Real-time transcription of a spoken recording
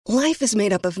Life is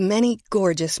made up of many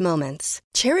gorgeous moments.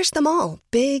 Cherish them all,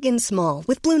 big and small,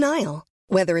 with Blue Nile.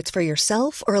 Whether it's for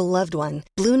yourself or a loved one,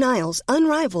 Blue Nile's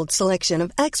unrivaled selection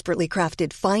of expertly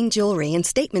crafted fine jewelry and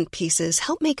statement pieces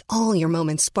help make all your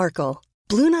moments sparkle.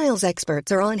 Blue Nile's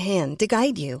experts are on hand to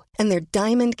guide you, and their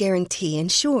diamond guarantee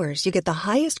ensures you get the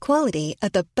highest quality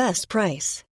at the best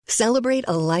price. Celebrate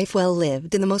a life well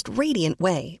lived in the most radiant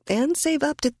way and save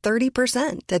up to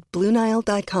 30% at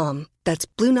BlueNile.com. That's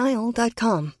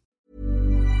BlueNile.com.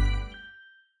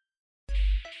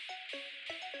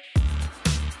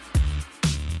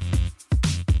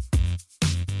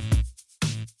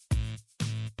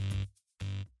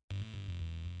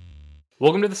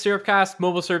 Welcome to the Syrupcast,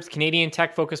 Mobile Syrup's Canadian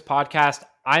tech-focused podcast.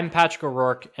 I'm Patrick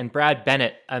O'Rourke, and Brad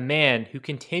Bennett, a man who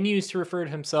continues to refer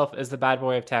to himself as the bad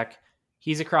boy of tech.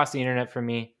 He's across the internet from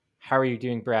me. How are you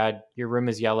doing, Brad? Your room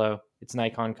is yellow. It's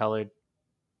Nikon colored.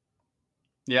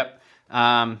 Yep.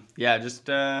 Just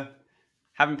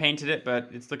haven't painted it, but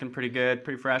it's looking pretty good,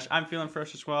 pretty fresh. I'm feeling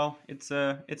fresh as well. It's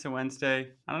a Wednesday.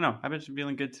 I don't know. I've been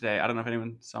feeling good today. I don't know if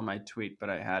anyone saw my tweet, but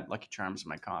I had Lucky Charms in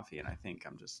my coffee, and I think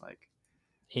I'm just like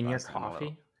in your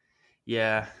coffee.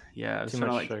 Yeah. It was too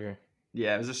much sugar.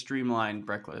 Yeah, it was a streamlined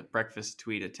breakfast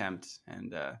tweet attempt,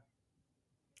 and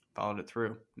followed it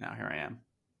through. Now here I am.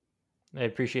 I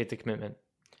appreciate the commitment.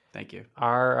 Thank you.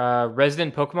 Our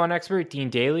resident Pokemon expert, Dean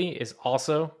Daly, is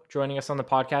also joining us on the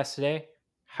podcast today.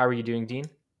 How are you doing, Dean?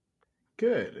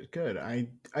 Good. I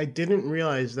didn't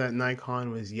realize that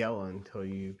Nikon was yellow until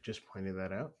you just pointed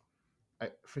that out.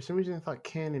 For some reason, I thought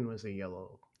Canon was a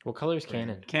yellow. What color is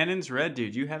Canon? Canon's red,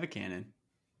 dude. You have a Canon,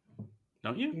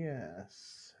 don't you?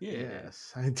 Yes. Yeah.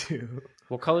 Yes, I do.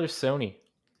 What color is Sony?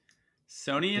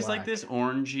 Sony is Black. like this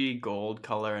orangey gold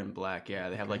color and black. Yeah,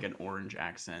 they have like an orange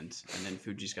accent, and then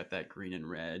Fuji's got that green and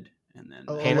red, and then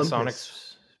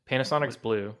Panasonic's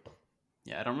blue.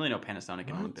 Yeah, I don't really know Panasonic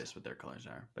and Olympus what their colors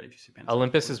are, but if you see Panasonic,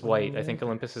 Olympus is white. I think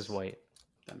Olympus is white.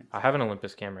 I have an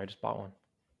Olympus camera. I just bought one.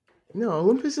 No,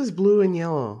 Olympus is blue and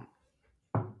yellow.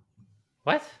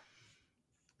 What?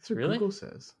 That's what Really? Google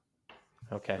says.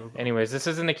 Okay. Anyways, this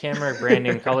isn't a camera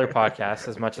branding color podcast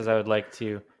as much as I would like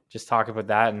to just talk about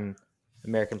that and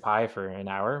American Pie for an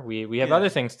hour. We have other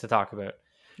things to talk about.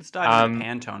 Let's dive into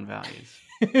Pantone values.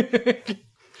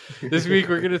 This week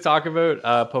we're going to talk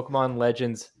about Pokemon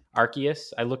Legends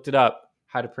Arceus. I looked it up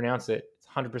how to pronounce it. It's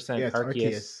 100%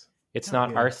 Arceus. It's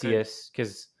not Arceus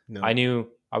because I knew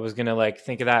I was going to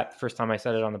think of that the first time I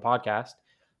said it on the podcast.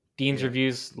 Dean's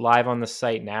reviews live on the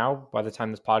site now. By the time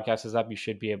this podcast is up, you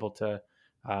should be able to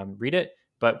read it.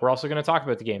 But we're also going to talk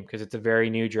about the game because it's a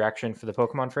very new direction for the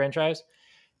Pokemon franchise.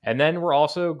 And then we're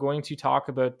also going to talk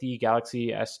about the Galaxy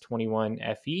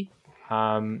S21 FE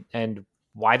and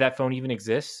why that phone even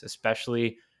exists,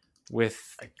 especially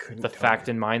with the fact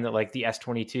in mind that the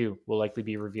S22 will likely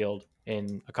be revealed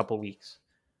in a couple weeks.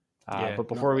 But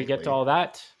before we get to all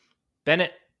that,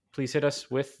 Bennett, please hit us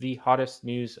with the hottest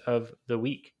news of the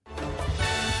week.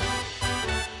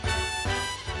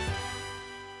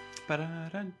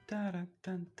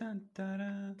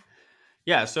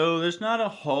 Yeah, so there's not a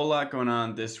whole lot going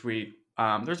on this week.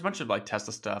 There's a bunch of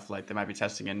Tesla stuff, they might be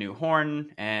testing a new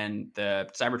horn, and the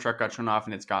Cybertruck got shown off,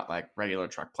 and it's got regular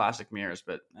truck plastic mirrors,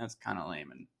 but that's kind of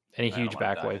lame. And a huge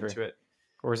back wiper,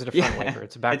 or is it a front wiper?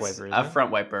 It's a back wiper. Isn't it?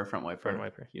 Front wiper,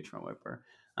 huge front wiper.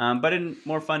 But in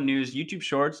more fun news, YouTube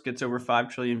Shorts gets over 5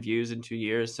 trillion views in 2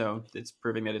 years, so it's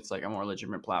proving that it's a more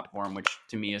legitimate platform, which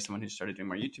to me, as someone who started doing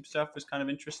more YouTube stuff, was kind of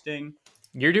interesting.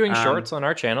 You're doing shorts on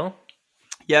our channel?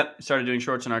 Yep, started doing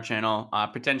shorts on our channel,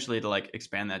 potentially to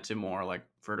expand that to more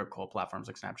vertical platforms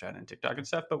like Snapchat and TikTok and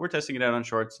stuff. But we're testing it out on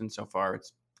shorts, and so far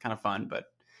it's kind of fun. But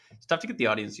it's tough to get the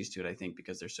audience used to it, I think,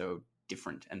 because they're so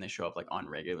different and they show up on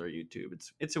regular YouTube.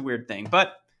 It's a weird thing,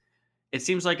 but it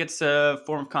seems like it's a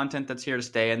form of content that's here to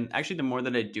stay. And actually, the more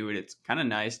that I do it, it's kind of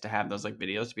nice to have those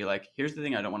videos to be here's the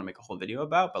thing I don't want to make a whole video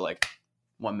about, but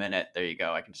 1 minute, there you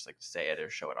go. I can just say it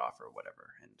or show it off or whatever,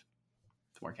 and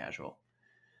it's more casual.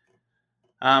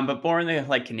 But more in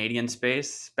the Canadian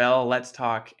space, Bell, Let's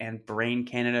Talk, and Brain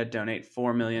Canada donate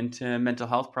 $4 million to mental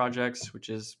health projects, which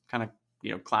is kind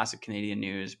of classic Canadian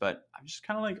news. But I'm just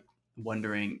kind of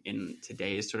wondering, in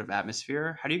today's sort of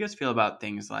atmosphere, how do you guys feel about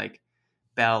things like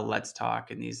Bell, Let's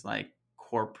Talk, and these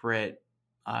corporate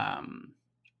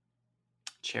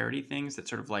charity things that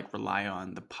sort of rely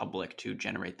on the public to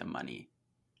generate the money?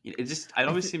 It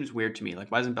always seems weird to me.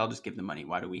 Why doesn't Bell just give the money?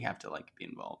 Why do we have to be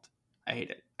involved? I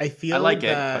hate it. I like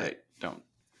it, but I don't.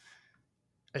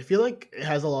 I feel it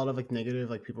has a lot of negative.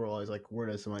 People are always where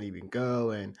does the money even go,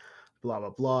 and blah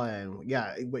blah blah, and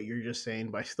what you're just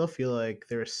saying. But I still feel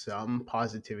there's some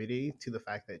positivity to the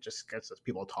fact that it just gets us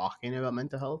people talking about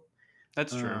mental health.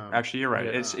 That's true. Actually, you're right.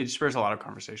 It spurs a lot of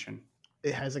conversation.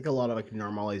 It has like a lot of like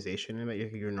normalization in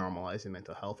it. You're normalizing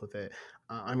mental health with it.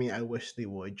 I mean, I wish they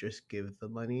would just give the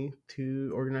money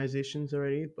to organizations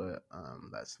already, but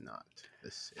that's not the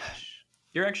sitch.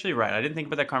 You're actually right. I didn't think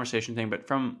about that conversation thing, but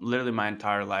from literally my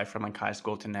entire life, from like high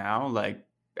school to now, like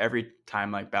every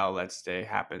time like Bell Let's Day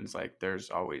happens, like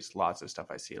there's always lots of stuff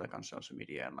I see like on social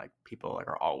media, and like people like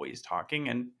are always talking.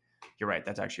 And you're right.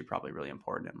 That's actually probably really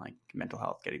important in like mental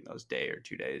health, getting those day or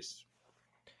 2 days.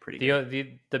 Pretty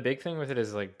good. The big thing with it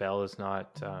is like Bell is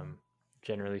not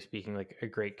generally speaking like a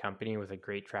great company with a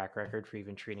great track record for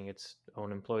even treating its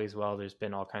own employees well. There's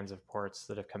been all kinds of reports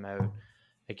that have come out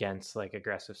against like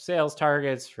aggressive sales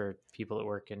targets for people that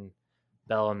work in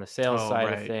Bell on the sales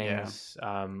side of things,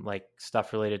 like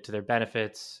stuff related to their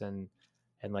benefits and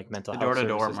like mental health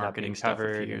door-to-door marketing stuff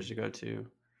a few years ago too.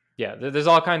 Yeah, there's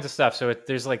all kinds of stuff. So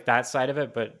there's like that side of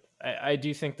it, but I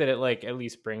do think that it like at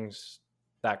least brings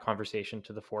that conversation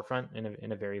to the forefront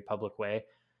in a very public way.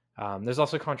 There's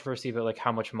also controversy about like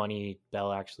how much money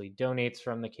Bell actually donates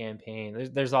from the campaign.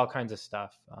 There's all kinds of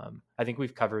stuff. I think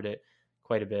we've covered it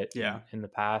quite a bit in the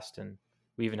past, and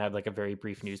we even had like a very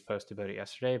brief news post about it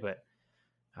yesterday. But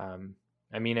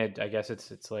I mean, I guess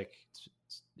it's like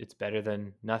it's better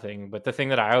than nothing. But the thing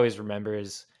that I always remember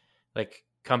is like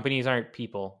companies aren't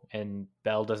people, and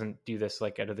Bell doesn't do this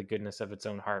like out of the goodness of its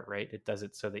own heart, right? It does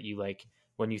it so that you like,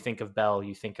 when you think of Bell,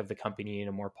 you think of the company in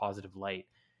a more positive light.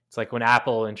 It's like when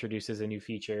Apple introduces a new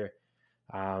feature,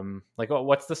 like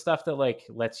what's the stuff that like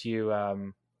lets you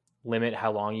limit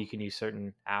how long you can use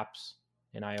certain apps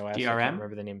in iOS? DRM? I can't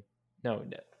remember the name. No.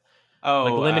 Oh,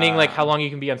 like limiting like how long you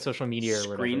can be on social media or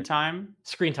whatever. Screen time?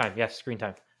 Screen time, yes, screen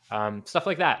time. Stuff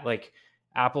like that. Like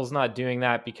Apple's not doing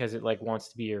that because it like wants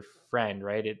to be your friend,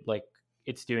 right?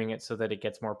 It's doing it so that it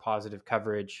gets more positive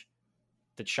coverage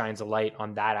that shines a light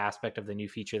on that aspect of the new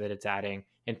feature that it's adding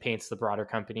and paints the broader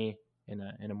company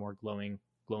in a more glowing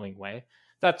way.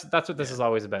 That's what this is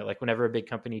always about. Like whenever a big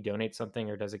company donates something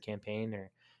or does a campaign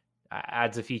or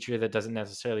adds a feature that doesn't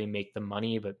necessarily make them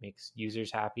money but makes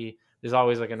users happy, there's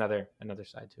always like another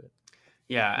side to it.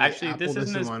 Yeah, actually, Apple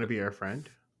doesn't want to be our friend.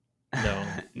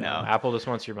 No, Apple just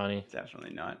wants your money.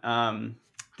 Definitely not.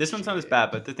 This one's not as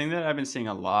bad, but the thing that I've been seeing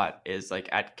a lot is like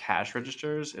at cash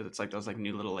registers, it's like those like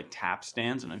new little like tap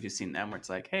stands. I don't know if you've seen them, where it's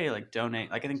like, hey, like donate.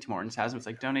 Like I think Tim Hortons has them. It's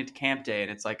like donate to Camp Day, and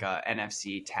it's like a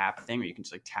NFC tap thing where you can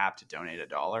just like tap to donate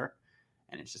 $1,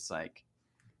 and it's just like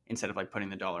instead of like putting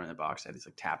the $1 in the box, I had these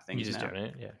like tap things. You just now.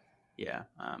 donate, yeah.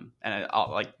 And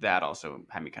like that also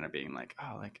had me kind of being like,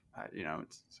 oh, like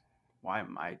it's why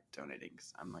am I donating?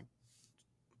 Because I'm like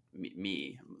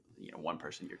me, one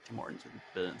person. You're Tim Hortons with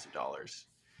billions of dollars.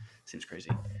 Seems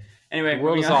crazy. Anyway, the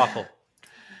world is awful.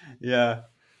 Yeah.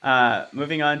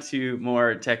 Moving on to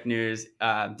more tech news.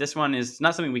 This one is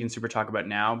not something we can super talk about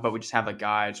now, but we just have a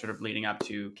guide sort of leading up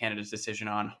to Canada's decision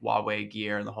on Huawei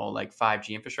gear and the whole like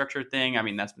 5G infrastructure thing. I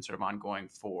mean, that's been sort of ongoing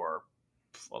for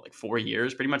like 4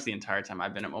 years, pretty much the entire time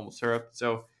I've been at Mobile Syrup.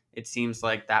 So it seems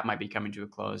like that might be coming to a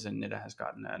close, and Nida has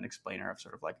gotten an explainer of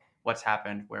sort of like what's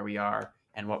happened, where we are,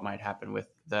 and what might happen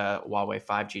with the Huawei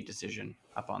 5G decision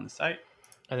up on the site.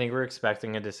 I think we're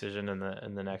expecting a decision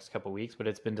in the next couple of weeks, but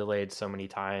it's been delayed so many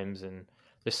times, and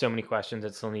there's so many questions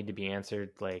that still need to be answered.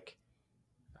 Like,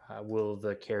 will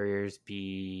the carriers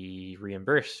be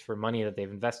reimbursed for money that they've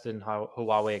invested in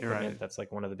Huawei equipment? Right. That's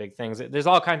like one of the big things. There's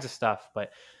all kinds of stuff,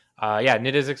 but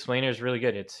Nida's explainer is really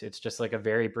good. It's just like a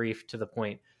very brief, to the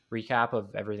point recap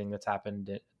of everything that's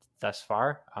happened thus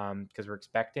far, because we're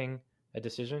expecting a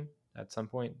decision at some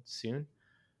point soon.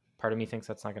 Part of me thinks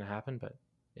that's not going to happen, but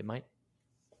it might.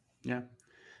 Yeah.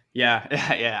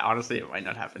 Honestly, it might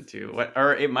not happen too.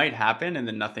 Or it might happen, and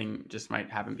then nothing just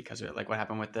might happen because of it. Like what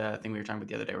happened with the thing we were talking about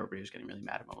the other day, where everybody was getting really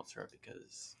mad at Mobile Syrup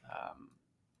because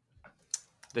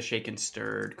the shake and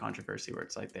stirred controversy, where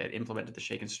it's like they had implemented the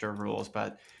shake and stir rules,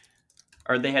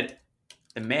 they had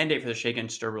the mandate for the shake and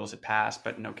stir rules had passed,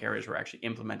 but no carriers were actually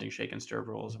implementing shake and stir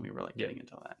rules, and we were like getting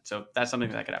into all that. So that's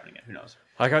something that could happen again. Who knows?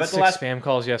 I got 6 spam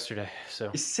calls yesterday, so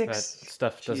 6 that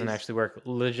stuff doesn't actually work.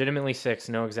 Legitimately 6,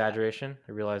 no exaggeration.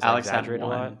 I realize I exaggerate a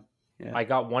lot. Yeah. I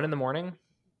got 1 in the morning,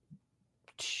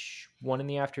 1 in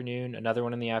the afternoon, another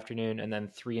 1 in the afternoon, and then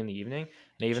 3 in the evening.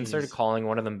 And I even started calling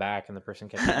one of them back, and the person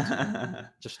kept answering.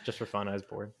 just for fun. I was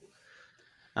bored.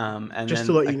 And just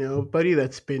to let you know, buddy,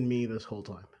 that's been me this whole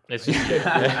time. It's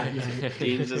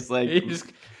Dean's just like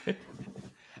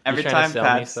every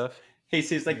time he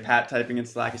sees like Pat typing in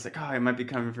Slack, he's like, "Oh, it might be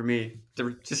coming for me."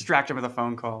 To distract him with a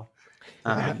phone call.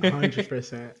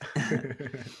 100%.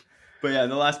 But yeah,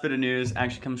 the last bit of news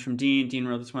actually comes from Dean. Dean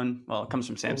wrote this one. Well, it comes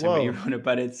from Samsung, but you wrote it.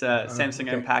 But it's Samsung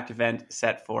Impact event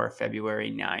set for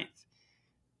February 9th.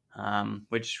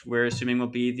 which we're assuming will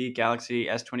be the Galaxy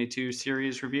S22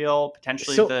 series reveal.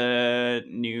 Potentially the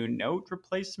new Note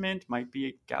replacement might be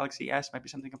a Galaxy S, might be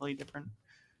something completely different.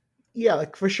 Yeah,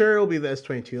 like for sure it'll be the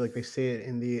S22. Like they say it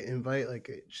in the invite, like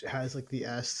it has like the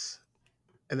S,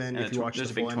 and then if you watch the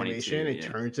full animation, it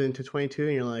turns into 22,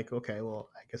 and you're like, okay, well,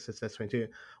 I guess it's S22.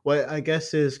 What I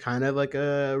guess is kind of like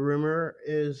a rumor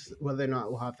is whether or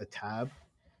not we'll have the Tab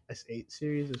S8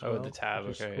 series as well. Oh, the Tab,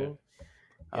 okay. Cool.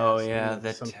 Yeah,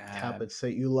 the some Tab. tablets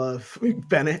that you love,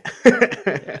 Bennett.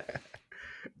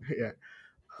 Yeah.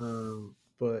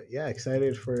 But yeah,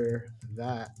 excited for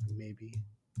that. Maybe,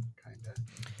 kind of.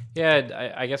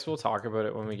 Yeah, I guess we'll talk about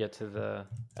it when we get to the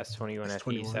S21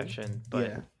 FE section.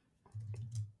 But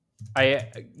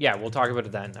we'll talk about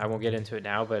it then. I won't get into it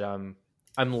now, but I'm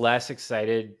less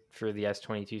excited for the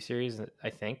S22 series, I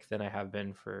think, than I have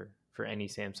been for any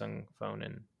Samsung phone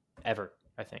in ever,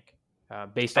 I think,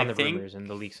 based on the rumors and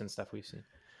the leaks and stuff we've seen.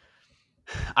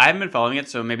 I haven't been following it,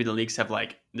 so maybe the leaks have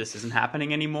this isn't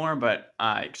happening anymore. But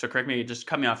so correct me, just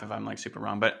cut me off if I'm super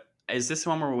wrong. But is this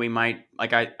one where we might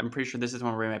I'm pretty sure this is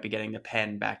one where we might be getting the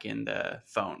pen back in the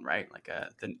phone, right?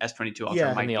 The S22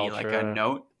 Ultra might be Ultra. Like a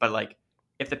Note, but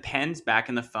if the pen's back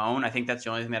in the phone, I think that's the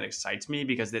only thing that excites me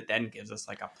because it then gives us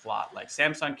a plot.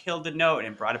 Samsung killed the Note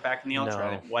and brought it back in the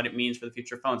Ultra, and what it means for the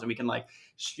future phones, and we can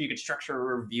you could structure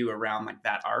a review around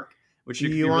that arc, which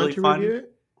would be really fun. Review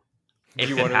it?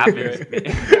 If it happens,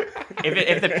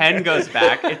 if the pen goes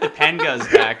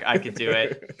back, I could do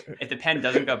it. If the pen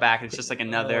doesn't go back, it's just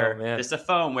another, just a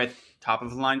phone with top of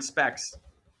the line specs,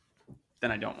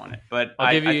 then I don't want it. But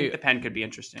I think the pen could be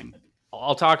interesting.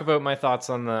 I'll talk about my thoughts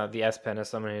on the S Pen as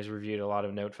someone who's reviewed a lot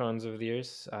of Note phones over the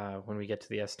years. When we get to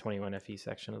the S21 FE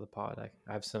section of the pod,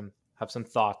 I have some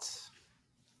thoughts.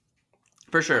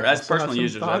 For sure, as personal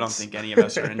users, I don't think any of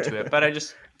us are into it, but I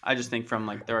just think from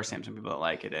there are Samsung people that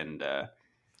like it, and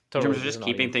in terms of just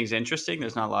keeping things interesting,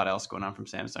 there's not a lot else going on from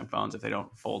Samsung phones if they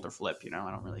don't fold or flip. I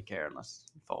don't really care unless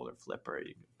you fold or flip or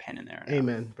you pen in there.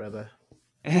 Amen, brother.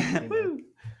 Amen.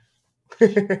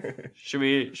 Should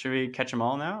we catch them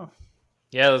all now?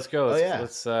 Yeah, let's go.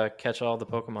 Let's catch all the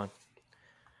Pokemon.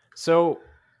 So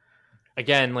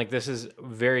again, this is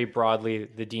very broadly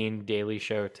the Dean Daily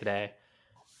Show today.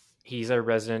 He's our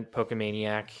resident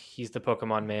Pokemaniac. He's the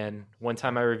Pokemon man. One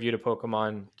time I reviewed a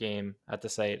Pokemon game at the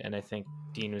site, and I think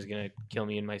Dean was going to kill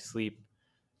me in my sleep.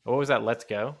 What was that? Let's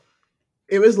Go?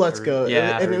 It was Let's Go.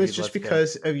 Yeah, and it was just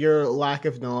because of your lack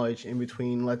of knowledge in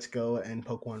between Let's Go and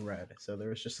Pokemon Red. So there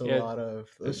was just a lot of...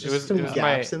 some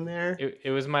gaps in there.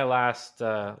 It was my last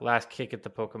kick at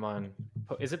the Pokemon.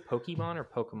 Is it Pokemon or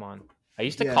Pokemon? I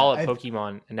used to call it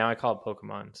Pokemon, and now I call it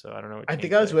Pokemon. So I don't know. I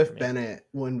think I was with Bennett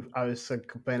when I was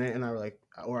Bennett, and I were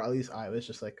or at least I was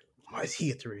just why does he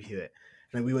get to review it?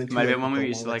 And then we went to might have been when we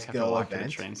used to have to walk to the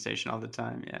train station all the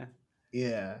time. Yeah.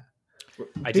 Yeah.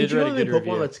 I did read a good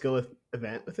review. Let's Go with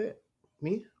event with it.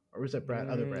 Me or was that Brad?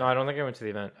 Other Brad? No, I don't think I went to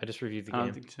the event. I just reviewed the game. I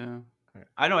don't think so. Right.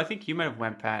 I know. I think you might have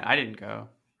went, Pat. I didn't go.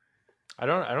 I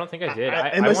don't think I did.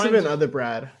 It must have been other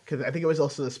Brad because I think it was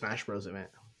also the Smash Bros event.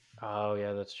 Oh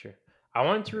yeah, that's true. I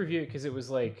wanted to review it because it was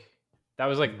that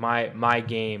was my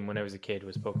game when I was a kid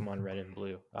was Pokemon Red and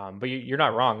Blue. But you're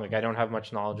not wrong. I don't have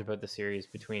much knowledge about the series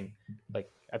between I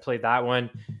played that one,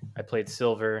 I played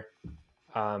Silver.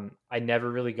 I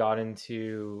never really got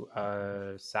into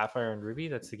Sapphire and Ruby.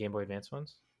 That's the Game Boy Advance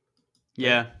ones.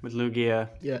 Yeah, with Lugia.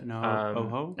 Yeah.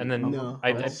 No. And then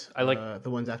I like the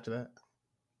ones after that.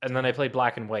 And then I played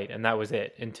Black and White, and that was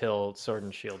it until Sword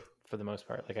and Shield for the most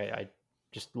part. I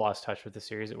just lost touch with the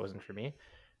series. It wasn't for me.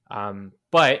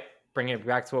 But bringing it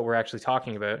back to what we're actually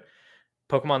talking about,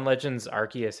 Pokemon Legends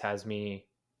Arceus has me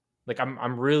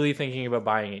I'm really thinking about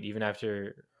buying it, even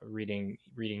after reading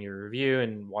your review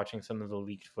and watching some of the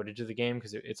leaked footage of the game,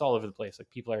 because it's all over the place.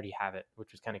 People already have it,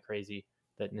 which was kind of crazy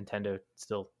that Nintendo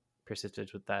still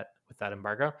persisted with that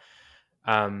embargo.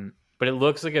 But it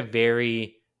looks like a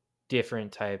very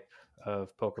different type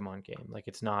of Pokemon game.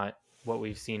 It's not what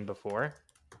we've seen before.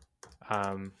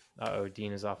 Dean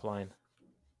is offline.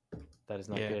 That is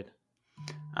not good.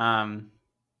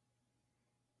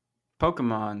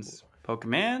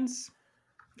 Pokemans?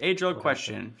 Age-old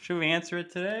question. Should we answer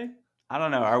it today? I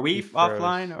don't know. Are we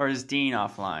offline or is Dean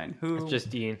offline? It's just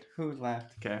Dean. Who's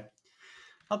left? Okay.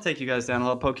 I'll take you guys down a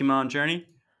little Pokemon journey.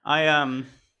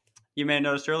 You may have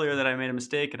noticed earlier that I made a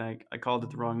mistake and I called it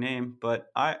the wrong name, but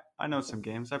I know some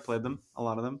games. I played them, a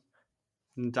lot of them.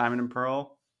 Diamond and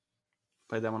Pearl.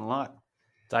 Played that one a lot.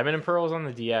 Diamond and Pearl was on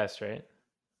the DS, right?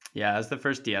 Yeah, that's the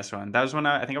first DS one. That was when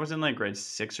I think I was in grade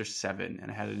 6 or 7,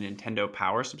 and I had a Nintendo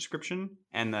Power subscription,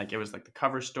 and it was the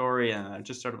cover story, and I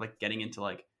just started getting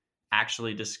into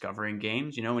actually discovering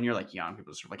games. You know, when you're like young,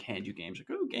 people sort of like hand you games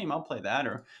like, oh, game, I'll play that.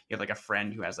 Or you have like a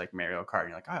friend who has like Mario Kart and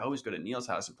you're like, oh, I always go to Neil's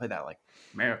house and play that like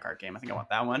Mario Kart game. I think I want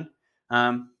that one.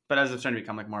 But as I'm starting to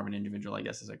become like more of an individual, I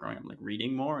guess as I growing up, I'm like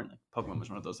reading more, and like Pokemon was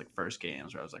one of those like first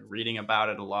games where I was like reading about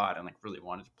it a lot and like really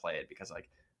wanted to play it because like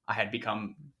I had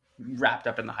become wrapped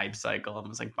up in the hype cycle and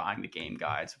was like buying the game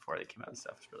guides before they came out and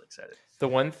stuff. I was really excited. The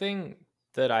one thing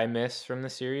that I miss from the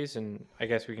series, and I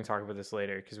guess we can talk about this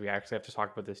later because we actually have to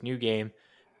talk about this new game,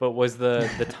 but was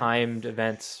the timed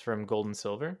events from Gold and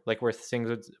Silver, like where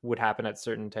things would happen at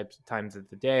certain times of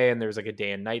the day, and there was like a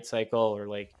day and night cycle, or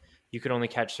like you could only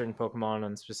catch certain Pokemon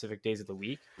on specific days of the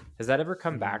week. Has that ever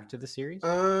come back to the series?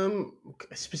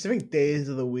 Specific days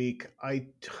of the week, I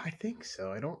think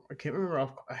so. I can't remember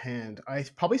offhand. I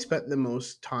probably spent the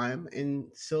most time in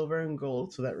Silver and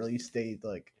Gold, so that really stayed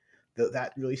like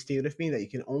that really stayed with me. That you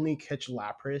can only catch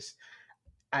Lapras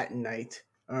at night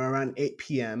around 8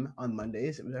 p.m. on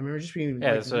Mondays. I remember just being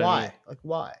like, why? I mean. Like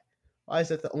why? Why is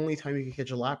that the only time you can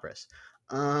catch a Lapras?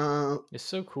 It's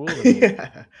so cool to me.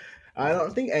 Yeah. I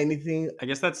don't think anything. I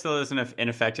guess that still isn't in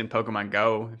effect in Pokemon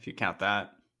Go, if you count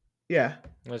that. Yeah,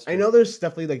 I know there's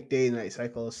definitely like day and night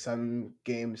cycles. Some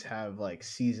games have like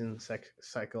season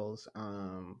cycles,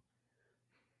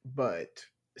 but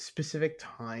specific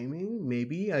timing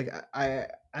maybe. Like I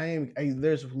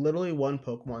there's literally one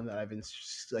Pokemon that I've been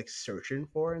like searching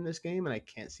for in this game, and I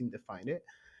can't seem to find it.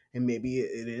 And maybe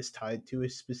it is tied to a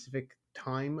specific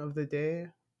time of the day,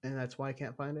 and that's why I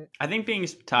can't find it. I think being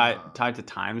tied to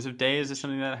times of days is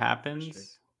something that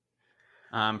happens.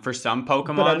 For some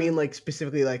Pokemon, but I mean, like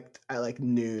specifically, like at like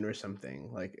noon or something.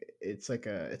 Like it's like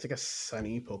a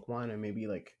sunny Pokemon, and maybe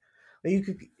like you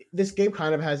could. This game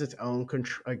kind of has its own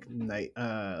like night.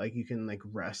 Like you can like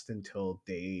rest until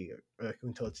day, or like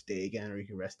until it's day again, or you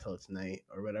can rest till it's night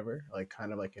or whatever. Like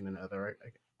kind of like in other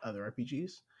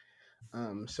RPGs.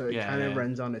 So it kind of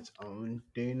runs on its own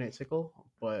day and night cycle,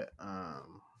 but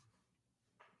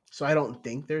so I don't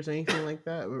think there's anything like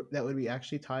that would be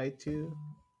actually tied to.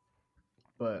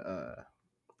 But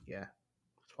yeah,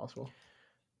 it's possible.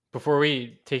 Before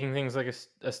we taking things like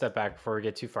a step back before we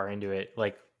get too far into it,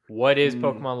 like what is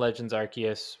Pokemon Legends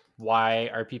Arceus?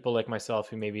 Why are people like myself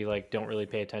who maybe like don't really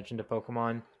pay attention to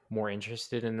Pokemon more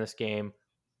interested in this game?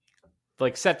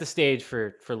 Like set the stage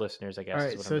for listeners, I guess. All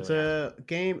right, so it's a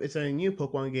game. It's a new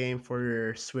Pokemon game for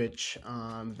your Switch.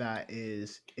 That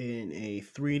is in a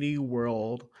 3D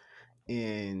world,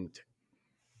 and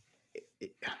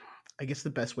I guess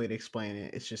the best way to explain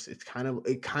it, it kind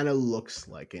of looks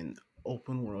like an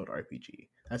open world RPG.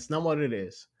 That's not what it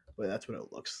is, but that's what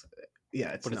it looks.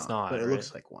 Yeah, it's not, but it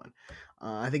looks like one.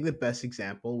 I think the best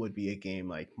example would be a game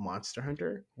like Monster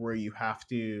Hunter, where you have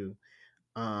to,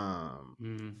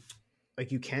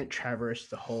 like you can't traverse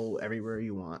the whole everywhere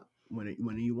you want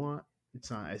when you want. It's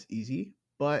not as easy,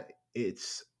 but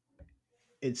it's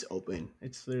open.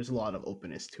 There's a lot of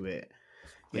openness to it.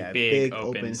 Like big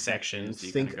open sections.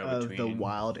 Think of the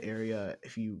wild area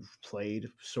if you've played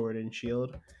Sword and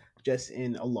Shield, just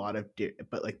in a lot of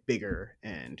but like bigger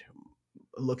and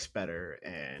looks better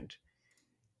and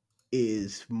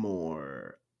is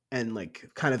more, and like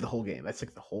kind of the whole game. That's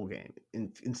like the whole game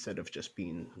instead of just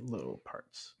being little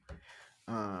parts.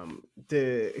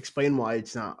 To explain why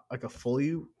it's not like a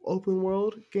fully open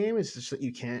world game, it's just that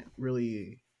you can't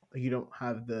really, like, you don't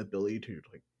have the ability to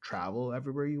like travel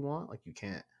everywhere you want. Like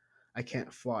I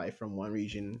can't fly from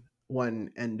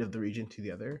one end of the region to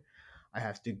the other. I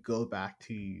have to go back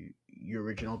to your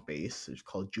original base. It's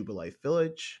called Jubilife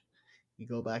Village. You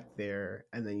go back there,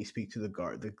 and then you speak to the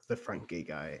guard, the front gate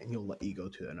guy, and he'll let you go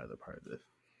to another part of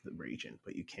the region.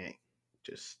 But you can't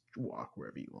just walk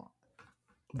wherever you want.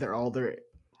 They're all there.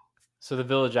 So the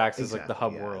village acts as like the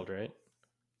hub world, right?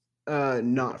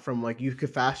 Not from like you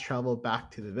could fast travel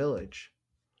back to the village,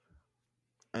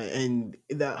 and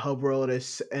that hub world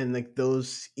is, and like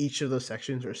each of those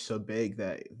sections are so big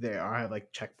that they have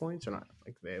like checkpoints, or not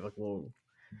like they have like little,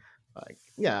 like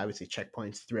I would say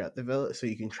checkpoints throughout the village, so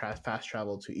you can fast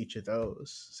travel to each of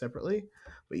those separately,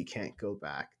 but you can't go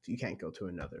back. You can't go to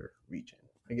another region.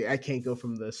 Like, I can't go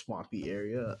from the swampy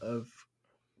area of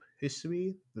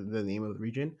Hisui, the name of the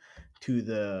region, to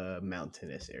the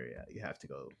mountainous area. You have to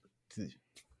go to.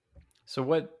 So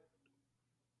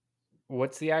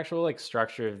what's the actual like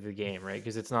structure of the game, right?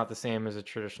 Because it's not the same as a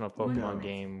traditional Pokemon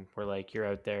game where like you're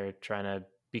out there trying to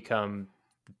become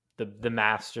the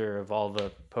master of all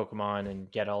the Pokemon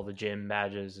and get all the gym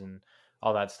badges and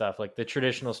all that stuff. Like the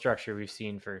traditional structure we've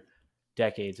seen for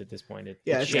decades at this point.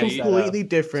 It's completely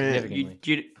different.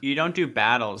 You don't do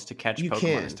battles to catch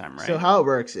Pokemon this time, right? So how it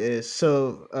works is,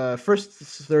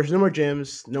 first there's no more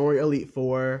gyms, no more Elite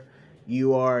Four.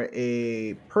 You are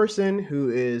a person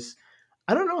who is,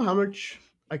 I don't know how much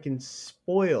I can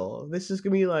spoil. This is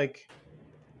gonna be like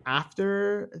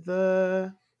after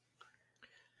the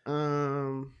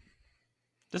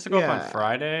This will go up on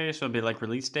Friday, so it'll be like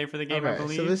release day for the game, I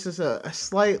believe. So this is a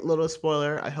slight little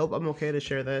spoiler. I hope I'm okay to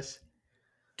share this.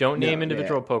 Don't name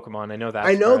individual Pokemon. I know that.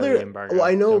 I know there. Well,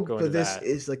 I know, but this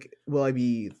is like. Will I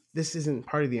be? This isn't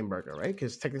part of the embargo, right?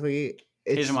 Because technically,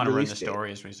 he doesn't want to ruin the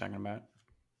story. Is what he's talking about.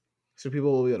 So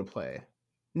people will be able to play.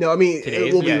 No, I mean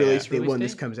it will be released when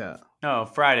this comes out. No,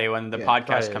 Friday when the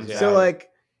podcast comes out. So like,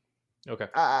 okay.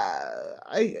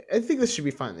 I think this should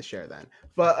be fine to share then.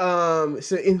 But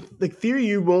so in like theory,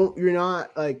 you're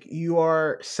not like you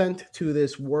are sent to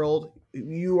this world.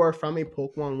 You are from a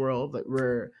Pokemon world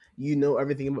where you know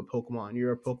everything about Pokemon.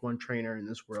 You're a Pokemon trainer in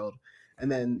this world,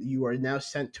 and then you are now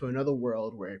sent to another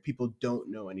world where people don't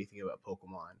know anything about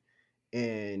Pokemon,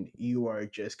 and you are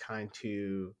just kind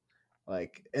of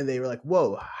like, and they were like,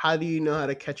 "Whoa, how do you know how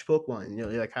to catch Pokemon?" And you're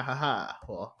like, "Ha ha ha!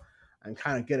 Well, I'm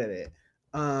kind of good at it."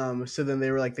 So then they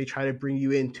were like, they try to bring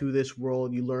you into this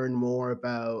world. You learn more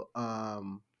about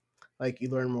like you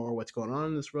learn more what's going on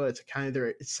in this world. It's kind of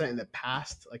it's set in the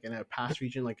past, like in a past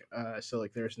region, like so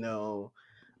like there's no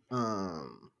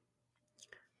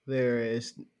there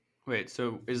is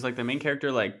so is like the main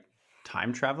character like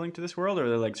time traveling to this world, or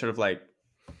they're like sort of like,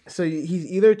 so he's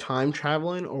either time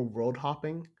traveling or world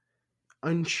hopping,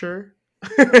 unsure.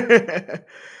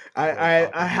 I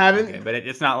haven't, okay, but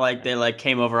it's not like they like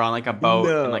came over on like a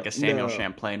boat in like a Samuel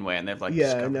Champlain way, and they've like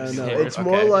it's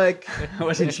more like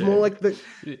more like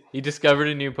he discovered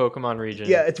a new Pokemon region.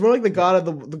 Yeah, it's more like the god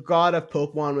of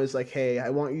Pokemon was like, hey,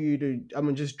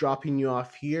 I'm just dropping you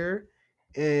off here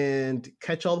and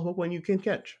catch all the Pokemon you can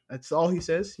catch. That's all he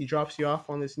says. He drops you off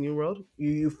on this new world.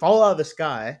 You fall out of the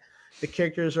sky. The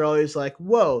characters are always like,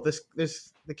 whoa, the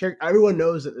character. Everyone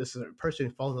knows that this is a person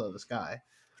who falls out of the sky.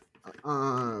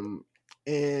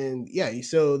 And yeah,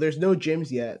 so there's no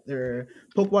gyms yet.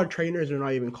 Pokemon trainers are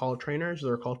not even called trainers.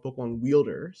 They're called Pokemon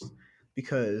wielders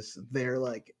because they're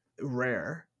like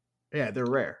rare. Yeah, they're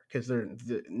rare because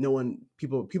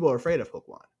people are afraid of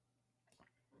Pokemon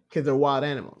because they're wild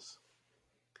animals.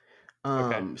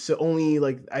 So only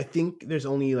like, I think there's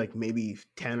only like maybe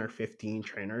 10 or 15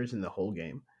 trainers in the whole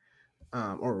game.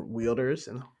 Or wielders.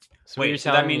 And so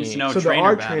that means no. So there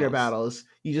are trainer battles.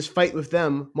 You just fight with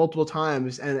them multiple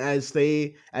times, and as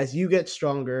you get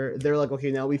stronger, they're like,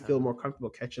 okay, now we feel more comfortable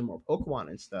catching more Pokemon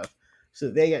and stuff, so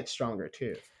they get stronger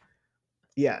too.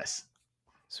 Yes.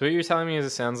 So what you're telling me is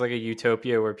it sounds like a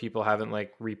utopia where people haven't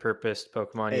like repurposed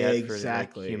Pokemon yet for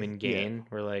like human gain.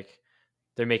 Where like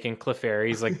they're making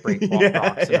Clefairies like break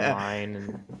rocks in a mine,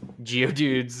 and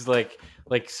Geodudes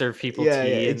like serve people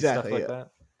tea and stuff like that.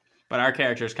 But our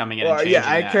character's coming in and changing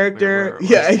that. Character,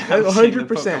 100%.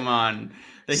 Pokemon,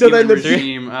 so then the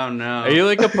regime, oh no. Are you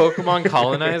like a Pokemon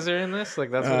colonizer in this?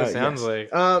 Like that's what it sounds like.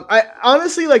 I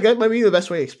honestly like that might be the best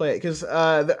way to explain it because,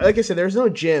 like I said, there's no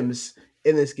gyms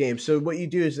in this game. So what you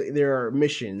do is there are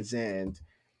missions, and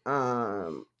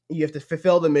you have to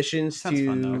fulfill the missions. Sounds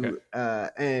fun, though.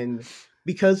 And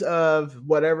because of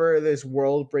whatever this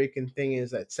world breaking thing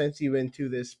is that sends you into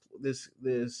this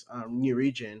new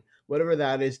region. Whatever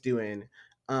that is doing,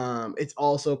 it's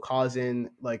also causing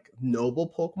like noble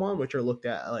Pokemon, which are looked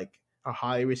at like a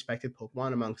highly respected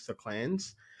Pokemon amongst the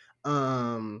clans,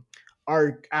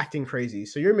 are acting crazy.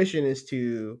 So your mission is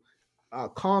to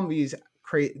calm these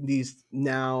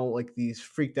now like these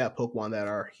freaked out Pokemon that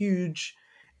are huge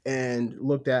and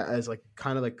looked at as like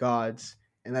kind of like gods,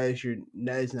 and that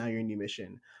is now your new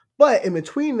mission. But in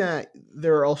between that,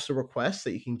 there are also requests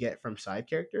that you can get from side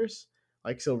characters.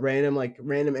 Like, so random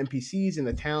NPCs in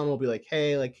the town will be like,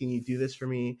 hey, like, can you do this for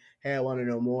me? Hey, I want to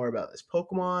know more about this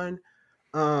Pokemon.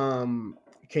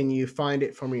 Can you find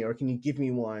it for me? Or can you give me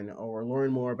one or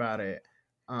learn more about it?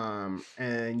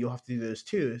 And you'll have to do those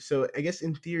too. So I guess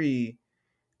in theory,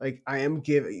 like I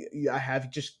have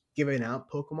just given out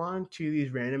Pokemon to these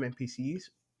random NPCs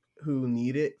who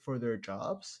need it for their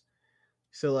jobs.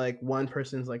 So like one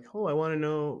person's like, oh, I want to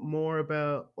know more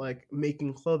about like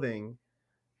making clothing.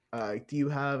 Do you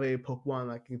have a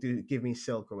Pokemon that can give me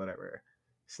silk or whatever?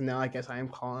 So now I guess I am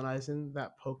colonizing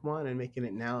that Pokemon and making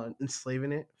it now,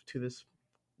 enslaving it to this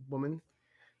woman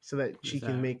so that she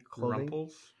can make clothing.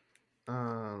 Rumples?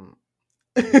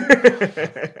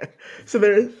 So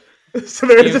there's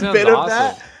a bit of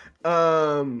that.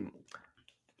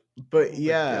 But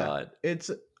yeah,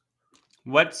 it's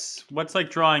what's like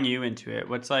drawing you into it?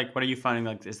 What are you finding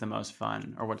like is the most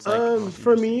fun, or what's like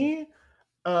for me?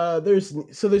 There's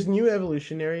new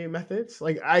evolutionary methods.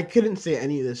 Like I couldn't say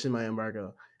any of this in my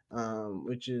embargo,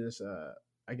 which is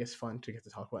I guess, fun to get to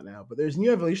talk about now. But there's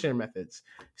new evolutionary methods.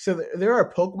 So there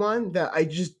are Pokemon that I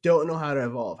just don't know how to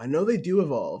evolve. I know they do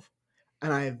evolve,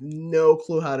 and I have no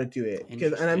clue how to do it.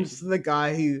 And I'm just the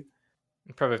guy who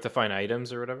you probably have to find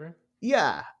items or whatever.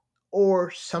 Yeah,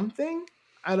 or something.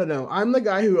 I don't know. I'm the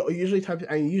guy who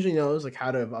usually knows like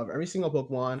how to evolve every single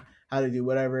Pokemon, how to do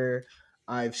whatever.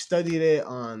 I've studied it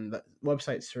on the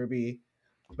website Serbi.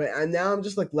 And now I'm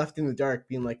just like left in the dark,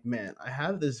 being like, man, I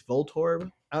have this Voltorb.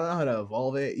 I don't know how to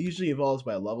evolve it. It usually evolves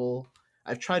by level.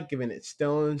 I've tried giving it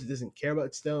stones. It doesn't care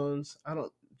about stones.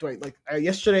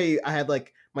 Yesterday I had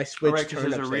like my Switch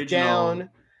turned upside down.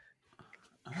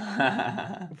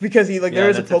 Because there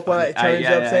was a Pokemon that turns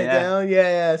upside down.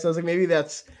 Yeah. So I was like, maybe do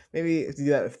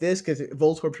that with this because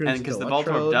Voltorb turns into because the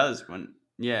Voltorb does when.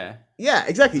 Yeah. Yeah,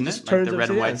 exactly. It just turns the red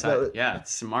and white side. Yeah,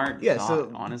 it's smart. Yeah,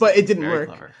 honestly, but it didn't work.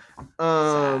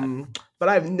 But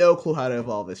I have no clue how to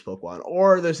evolve this Pokemon.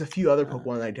 Or there's a few other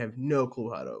Pokemon that I have no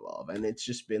clue how to evolve, and it's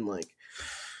just been like,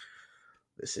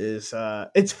 this is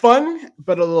it's fun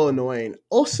but a little annoying.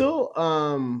 Also,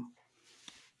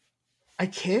 I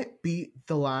can't beat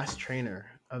the last trainer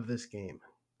of this game,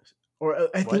 or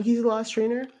I think he's the last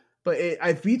trainer. But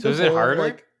I beat. So is it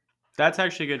harder? That's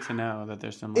actually good to know that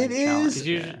there's some. It is.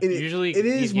 Usually, it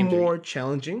is more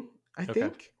challenging. I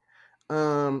think.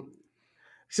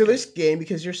 So this game,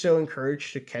 because you're so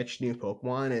encouraged to catch new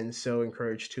Pokemon and so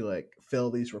encouraged to like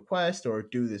fill these requests or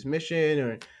do this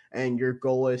mission, and your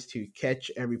goal is to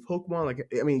catch every Pokemon.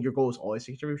 Your goal is always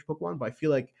to catch every Pokemon, but I feel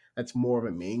like that's more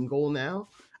of a main goal now.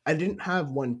 I didn't have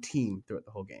one team throughout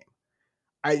the whole game.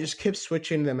 I just kept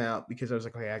switching them out because I was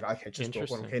like, okay, I gotta catch this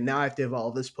Pokemon. Okay, now I have to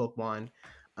evolve this Pokemon.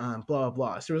 Blah, blah,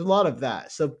 blah. So there's a lot of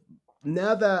that. So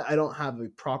now that I don't have a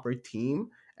proper team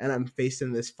and I'm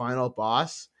facing this final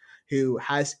boss who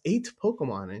has 8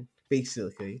 Pokemon in,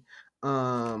 basically.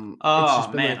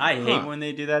 I hate when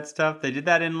they do that stuff. They did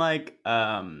that in like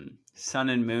Sun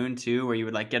and Moon too, where you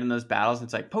would like get in those battles and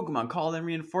it's like Pokemon call in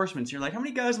reinforcements. You're like, how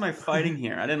many guys am I fighting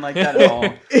here? I didn't like that at all.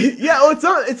 Yeah, well,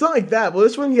 it's not like that. Well,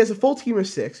 this one he has a full team of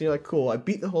 6, and you're like, cool, I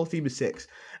beat the whole team of 6.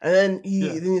 And then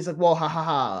he's like, well,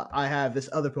 ha, I have this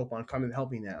other Pokemon coming to help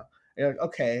me now. And you're like,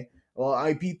 okay, well,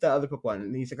 I beat the other Pokemon.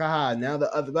 And he's like, now that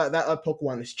other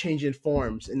Pokemon is changing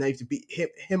forms, and I have to beat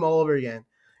him all over again.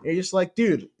 And you're just like,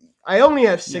 dude, I only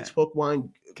have 6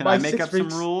 Pokemon. Can I make up some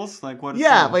rules? Like what?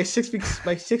 Yeah, my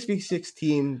 6v6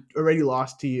 team already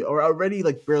lost to you, or already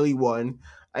like barely won.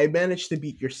 I managed to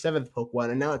beat your 7th Pokemon,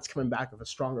 and now it's coming back with a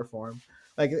stronger form.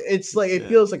 Like it's like it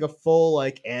feels like a full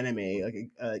like anime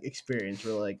like experience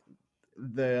where like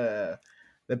the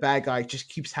bad guy just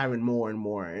keeps having more and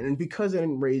more. And because I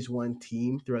didn't raise one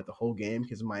team throughout the whole game,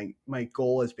 because my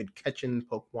goal has been catching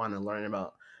Pokemon and learning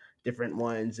about different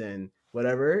ones and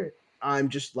whatever, I'm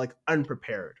just like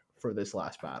unprepared for this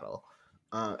last battle.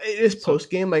 It is post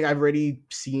game. Like I've already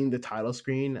seen the title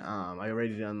screen. I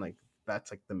already done like that's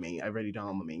like the main. I've already done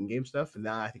all the main game stuff, and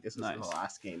now I think this is the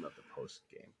last game of the post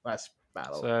game. Last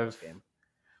battle. So game.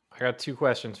 I got 2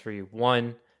 questions for you.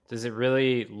 One, does it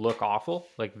really look awful,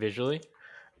 like visually?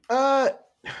 It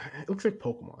looks like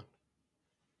Pokemon.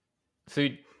 So,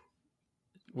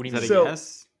 what do you mean?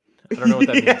 Yes? I don't know what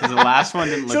that means because the last one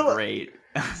didn't look great.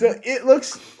 So it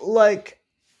looks like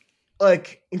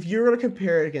if you're gonna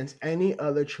compare it against any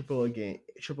other AAA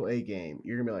game,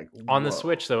 you're gonna be like, whoa. On the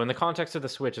Switch though. In the context of the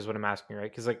Switch is what I'm asking,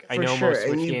 right? Because like I know most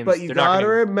Switch games, but you gotta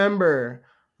remember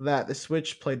that the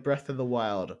Switch played Breath of the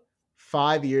Wild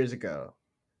 5 years ago,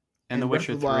 and The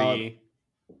Witcher 3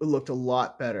 looked a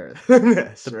lot better than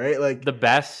this, right? Like the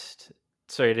best.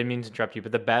 Sorry, I didn't mean to interrupt you,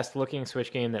 but the best looking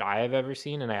Switch game that I have ever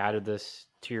seen, and I added this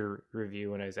to your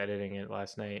review when I was editing it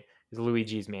last night, is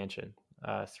Luigi's Mansion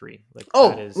 3. Like,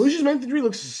 Luigi's Mansion 3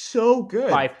 looks so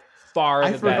good. By far,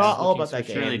 I forgot all about that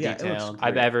game. Really detailed.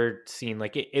 I've ever seen.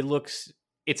 Like it looks.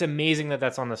 It's amazing that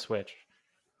that's on the Switch.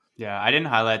 Yeah, I didn't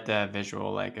highlight the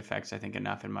visual like effects I think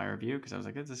enough in my review because I was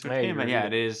like, it's a Switch game, but yeah,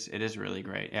 it is really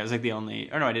great. Yeah, it was like the only.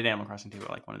 Or no, I did Animal Crossing 2, but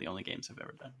like one of the only games I've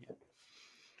ever done. Yeah.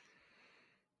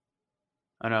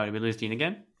 Oh no, did we lose Dean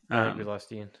again? We lost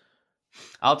Dean.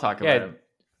 I'll talk about it.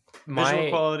 Visual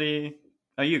quality.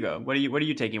 Oh, you go. What are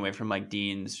you taking away from like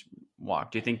Dean's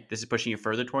walk? Do you think this is pushing you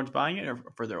further towards buying it or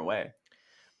further away?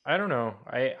 I don't know.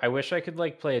 I wish I could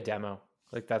like play a demo.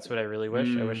 Like that's what I really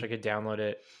wish. I wish I could download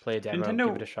it, play a demo,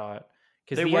 give it a shot.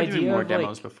 Because they were doing more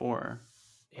demos before.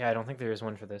 Yeah, I don't think there is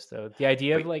one for this though. The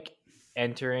idea of like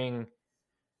entering,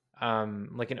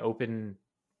 like an open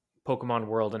Pokemon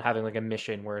world and having like a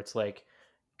mission where it's like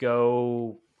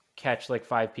go catch like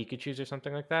 5 Pikachus or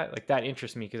something like that. Like that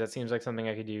interests me because that seems like something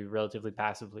I could do relatively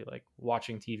passively, like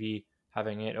watching TV,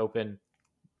 having it open,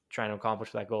 trying to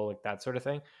accomplish that goal, like that sort of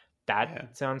thing.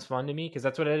 that sounds fun to me because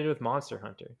that's what I did with Monster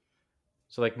Hunter.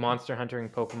 So like Monster Hunter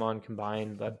and Pokemon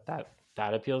combined,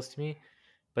 that appeals to me.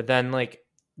 But then like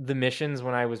the missions,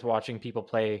 when I was watching people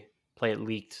play it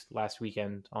leaked last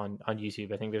weekend on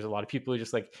YouTube, I think there's a lot of people who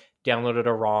just like downloaded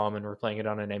a ROM and were playing it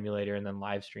on an emulator and then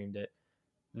live streamed it.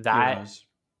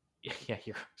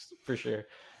 Heroes for sure.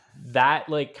 That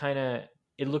like kind of,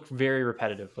 it looked very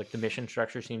repetitive. Like the mission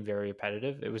structure seemed very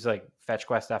repetitive. It was like fetch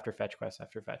quest after fetch quest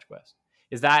after fetch quest.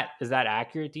 Is that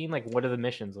accurate, Dean? Like what do the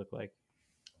missions look like?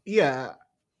 Yeah,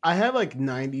 I have like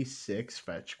 96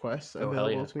 fetch quests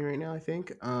available to me right now, I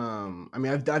think. I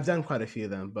mean, I've done quite a few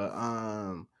of them, but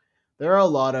there are a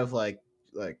lot of like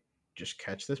just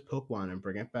catch this Pokemon and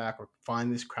bring it back, or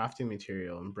find this crafting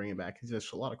material and bring it back, because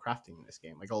there's a lot of crafting in this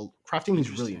game. Like crafting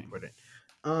is really important.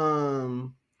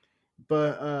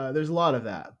 But there's a lot of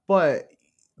that. But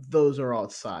those are all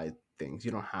side things.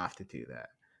 You don't have to do that.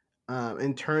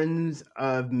 In terms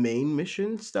of main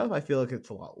mission stuff, I feel like it's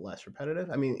a lot less repetitive.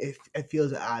 I mean, it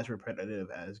feels as repetitive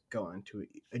as going to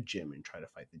a gym and try to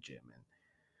fight the gym. And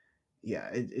yeah,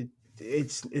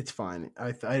 it's fine.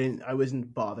 I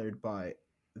wasn't bothered by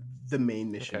the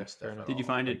main mission stuff. Did you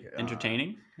find it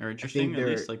entertaining or interesting? At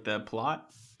least like the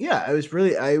plot. Yeah, I was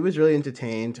really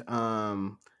entertained.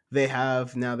 They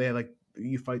have like,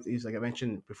 you fight these, like I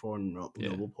mentioned before,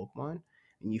 noble Pokemon,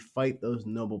 and you fight those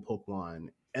noble Pokemon.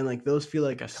 And like those feel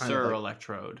like a Sir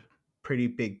Electrode, pretty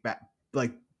big yeah,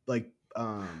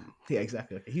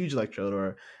 exactly, like a huge Electrode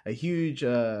or a huge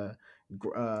I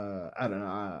don't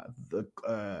know,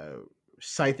 the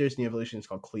Scyther's new evolution is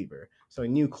called Cleaver. So a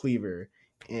new Cleaver,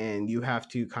 and you have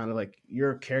to kind of like,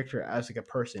 your character as like a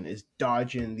person is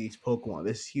dodging these Pokemon,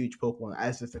 this huge Pokemon,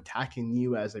 as it's attacking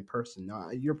you as a person,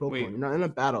 not your Pokemon. You're not in a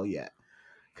battle yet,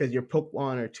 because your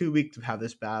Pokemon are too weak to have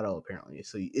this battle, apparently.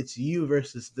 So it's you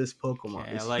versus this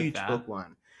Pokemon, this huge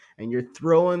Pokemon, and you're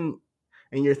throwing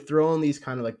these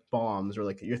kind of like bombs, or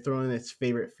like you're throwing its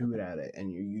favorite food at it,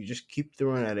 and you just keep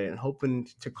throwing at it and hoping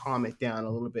to calm it down a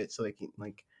little bit so they can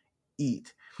like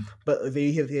eat. But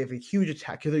they have a huge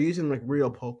attack because they're using like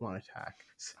real Pokemon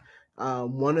attacks.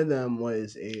 One of them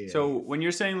was so when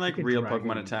you're saying like real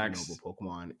Pokemon attacks, noble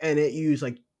Pokemon, and it used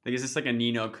like is this like a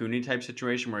Ni no Kuni type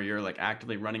situation where you're like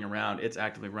actively running around, it's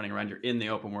actively running around, you're in the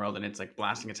open world, and it's like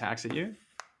blasting attacks at you?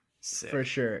 Sick. For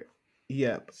sure.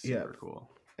 Yep. Super cool.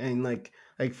 And like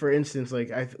for instance, like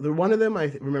one of them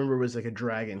I remember was like a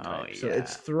dragon type. So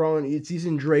it's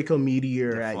using Draco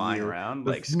Meteor at flying you, around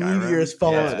like meteors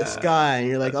falling out of the sky, and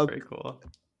you're like, that's very cool.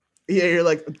 Yeah, you're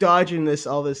like dodging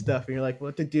all this stuff, and you're like,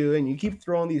 what to do, and you keep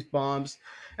throwing these bombs,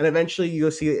 and eventually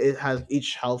you'll see it has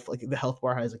each health, like the health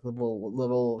bar has like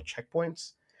little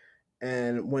checkpoints,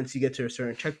 and once you get to a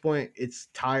certain checkpoint, it's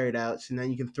tired out, so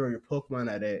then you can throw your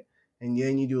Pokemon at it, and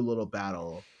then you do a little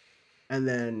battle, and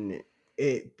then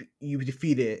you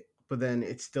defeat it, but then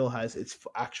it still has its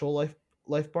actual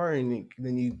life bar, and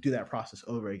then you do that process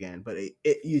over again, but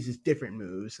it uses different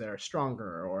moves that are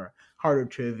stronger or harder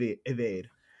to evade.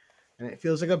 And it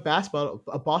feels like a boss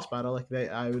battle like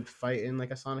that I would fight in like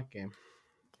a Sonic game.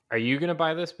 Are you gonna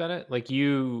buy this, Bennett? Like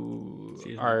you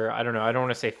are, I don't know, I don't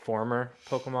want to say former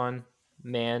Pokemon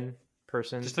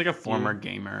person. Just like a former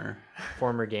gamer.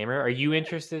 Former gamer. Are you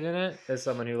interested in it as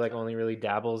someone who like only really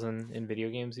dabbles in video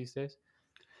games these days?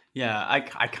 Yeah, I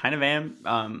kind of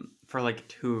am, for like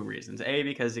two reasons. A,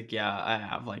 because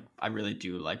I really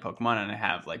do like Pokemon, and I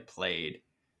have like played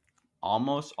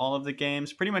almost all of the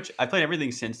games. Pretty much, I played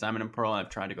everything since Diamond and Pearl, and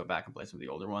I've tried to go back and play some of the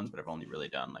older ones, but I've only really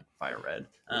done like Fire Red.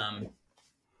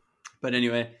 But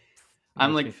anyway,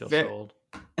 I'm like so old.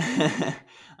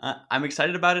 I'm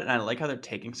excited about it, and I like how they're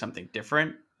taking something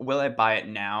different. Will I buy it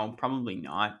now? Probably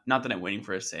not. Not that I'm waiting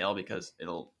for a sale, because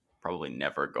it'll probably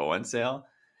never go on sale.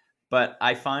 But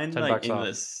I find like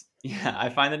I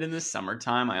find that in the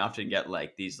summertime, I often get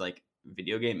like these like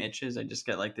video game itches. I just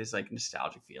get like this like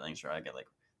nostalgic feelings where I get like,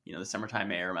 you know, the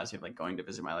summertime air reminds me of like going to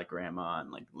visit my like grandma and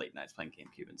like late nights playing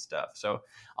GameCube and stuff. So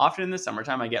often in the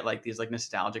summertime, I get like these like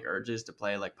nostalgic urges to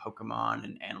play like Pokemon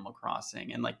and Animal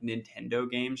Crossing and like Nintendo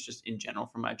games just in general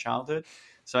from my childhood.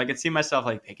 So I could see myself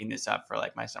like picking this up for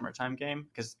like my summertime game,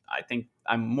 because I think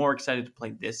I'm more excited to play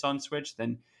this on Switch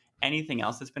than anything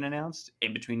else that's been announced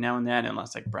in between now and then,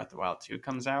 unless like Breath of the Wild 2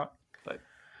 comes out. But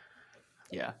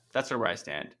yeah, that's where I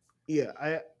stand. Yeah,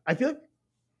 I feel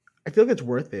like it's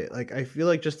worth it. Like I feel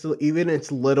like even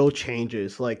its little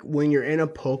changes, like when you're in a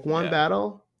Pokemon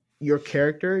battle, your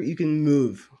character, you can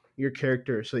move your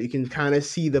character so you can kind of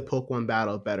see the Pokemon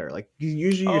battle better. Like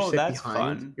usually you're sit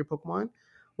behind your Pokemon.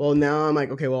 Well, now I'm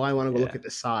like, okay, well I want to go look at the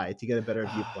side to get a better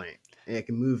viewpoint. and I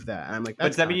can move that. And I'm like, but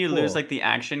does that mean you lose like the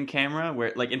action camera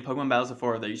where like in Pokemon Battles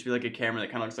before there used to be like a camera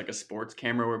that kind of looks like a sports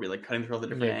camera where it'd be like cutting through all the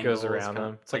different angles. It goes around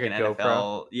them. It's like an GoPro.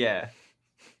 NFL. Yeah.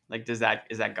 Like, is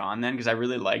that gone then? Because I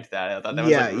really liked that. I thought that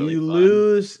was like really you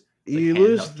fun. You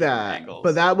lose that,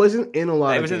 but that wasn't in a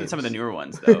lot. It was in some of the newer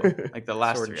ones though, like the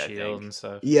last Sword three, and Shield and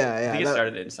stuff. Yeah, I think it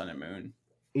started in Sun and Moon.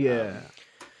 Yeah.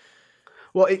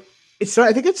 Well, it's.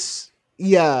 I think it's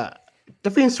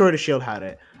definitely in Sword and Shield had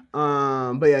it.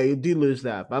 But yeah, you do lose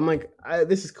that. But I'm like,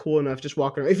 this is cool enough. Just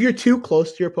walking around. If you're too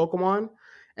close to your Pokemon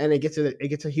and it gets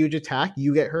a huge attack,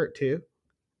 you get hurt too.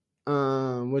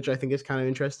 Which I think is kind of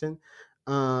interesting.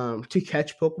 To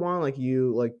catch Pokemon,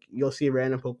 you'll see a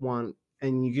random Pokemon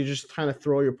and you can just kind of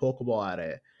throw your Pokeball at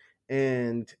it,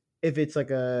 and if it's like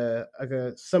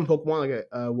some Pokemon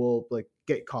will like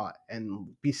get caught and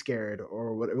be scared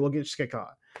or whatever, will just get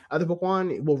caught. Other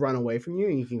Pokemon will run away from you,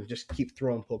 and you can just keep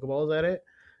throwing Pokeballs at it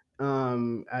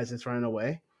as it's running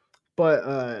away.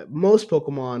 But most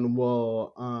Pokemon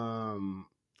will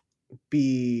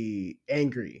be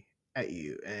angry at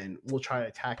you and will try to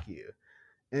attack you.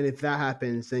 And if that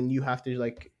happens, then you have to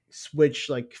like switch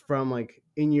from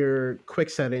in your quick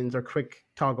settings or quick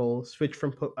toggle, switch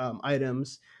from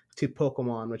items to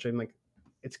Pokemon, which I'm like,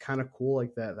 it's kind of cool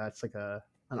like that. That's like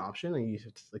an option, and you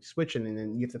have to like switch it, and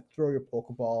then you have to throw your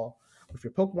Pokeball with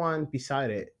your Pokemon beside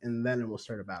it, and then it will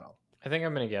start a battle. I think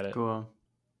I'm gonna get it. Cool.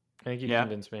 I think you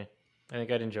convinced me. I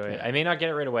think I'd enjoy it. I may not get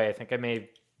it right away. I think I may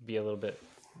be a little bit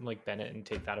like Bennett and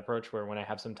take that approach where when I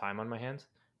have some time on my hands,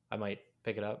 I might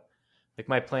pick it up. Like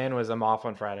my plan was I'm off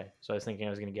on Friday, so I was thinking I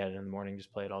was going to get it in the morning,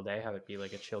 just play it all day, have it be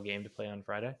like a chill game to play on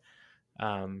Friday. But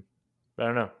I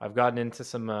don't know. I've gotten into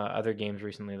some other games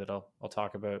recently that I'll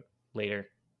talk about later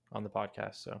on the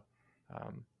podcast. So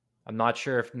I'm not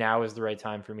sure if now is the right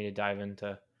time for me to dive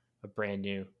into a brand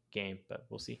new game, but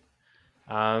we'll see.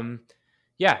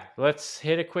 Let's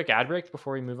hit a quick ad break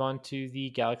before we move on to the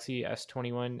Galaxy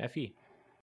S21 FE.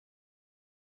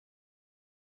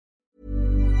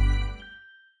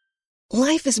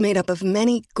 Life is made up of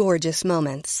many gorgeous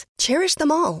moments. Cherish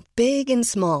them all, big and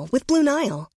small, with Blue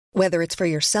Nile. Whether it's for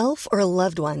yourself or a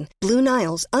loved one, Blue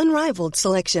Nile's unrivaled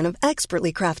selection of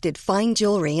expertly crafted fine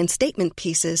jewelry and statement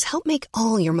pieces help make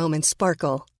all your moments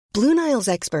sparkle. Blue Nile's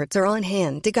experts are on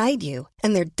hand to guide you,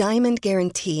 and their diamond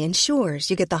guarantee ensures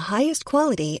you get the highest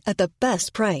quality at the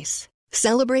best price.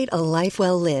 Celebrate a life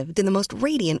well lived in the most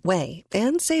radiant way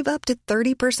and save up to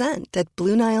 30% at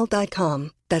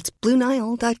BlueNile.com. That's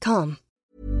BlueNile.com.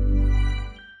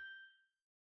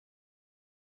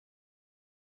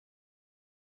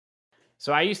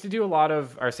 So I used to do a lot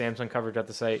of our Samsung coverage at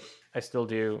the site. I still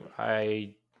do.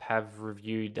 I have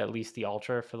reviewed at least the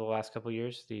Ultra for the last couple of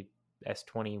years, the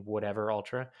S20 whatever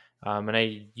Ultra. And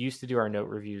I used to do our Note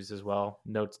reviews as well.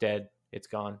 Note's dead. It's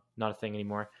gone. Not a thing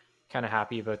anymore. Kind of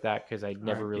happy about that because I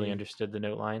never really understood the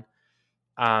Note line.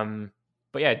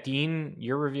 But yeah, Dean,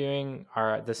 you're reviewing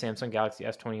the Samsung Galaxy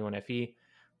S21 FE.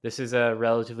 This is a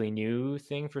relatively new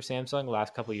thing for Samsung. The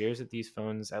last couple of years that these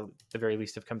phones, at the very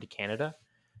least, have come to Canada.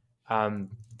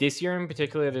 This year in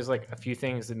particular, there's like a few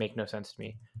things that make no sense to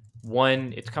me.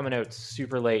 One, it's coming out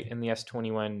super late in the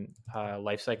S21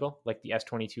 life cycle. Like the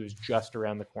S22 is just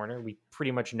around the corner. We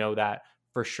pretty much know that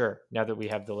for sure now that we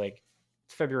have the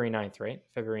February 9th, right?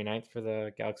 February 9th for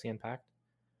the Galaxy Impact.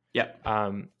 Yep.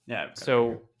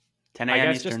 So 10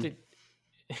 a.m. Eastern.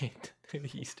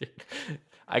 Eastern.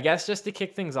 I guess just to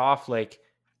kick things off,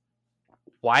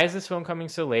 why is this phone coming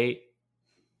so late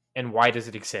and why does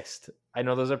it exist? I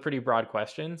know those are pretty broad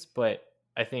questions, but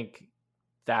I think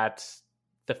that's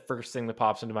the first thing that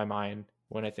pops into my mind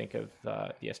when I think of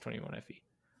the S21 FE.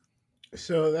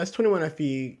 So the S21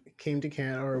 FE came to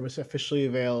Canada, or was officially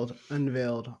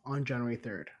unveiled on January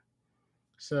 3rd.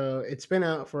 So it's been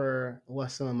out for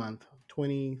less than a month,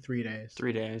 23 days.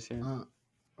 3 days, yeah.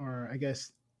 Or I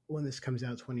guess when this comes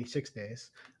out, 26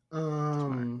 days.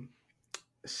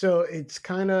 So it's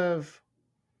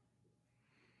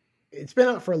it's been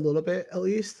out for a little bit, at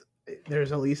least.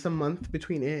 There's at least a month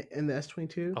between it and the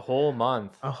S22. A whole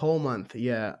month. A whole month,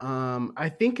 yeah. I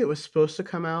think it was supposed to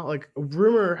come out,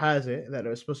 rumor has it that it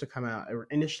was supposed to come out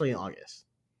initially in August.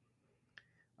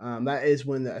 That is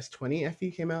when the S20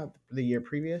 FE came out the year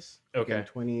previous. Okay. In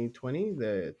 2020,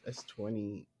 the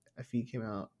S20 FE came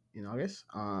out in August.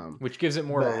 Which gives it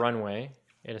more of a runway,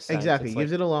 in a sense. Exactly.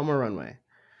 Gives it a lot more runway.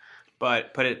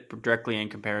 But put it directly in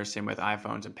comparison with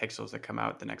iPhones and Pixels that come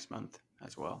out the next month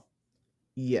as well.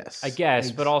 Yes, I guess,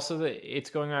 but also it's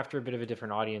going after a bit of a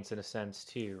different audience in a sense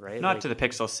too, right? Not to the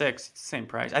Pixel 6, it's the same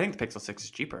price. I think the Pixel 6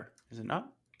 is cheaper, is it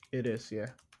not? It is, yeah.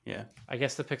 Yeah. I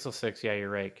guess the Pixel 6, yeah, you're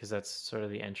right, because that's sort of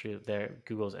the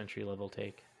Google's entry level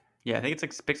take. Yeah, I think it's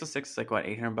like Pixel 6 is like what,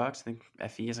 $800? I think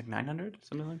FE is like 900,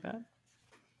 something like that.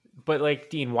 But like,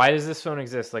 Dean, why does this phone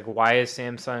exist? Like, why is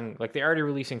Samsung, like, they're already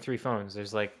releasing 3 phones.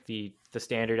 There's like the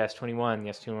standard S21, the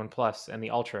S21 Plus, and the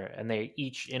Ultra, and they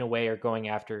each in a way are going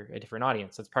after a different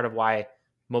audience. That's part of why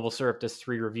Mobile Syrup does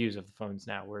 3 reviews of the phones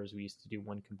now, whereas we used to do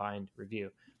 1 combined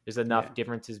review. There's enough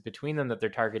differences between them that they're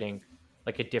targeting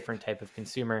like a different type of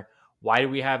consumer. Why do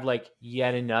we have like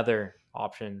yet another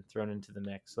option thrown into the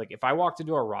mix? Like, if I walked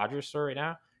into a Rogers store right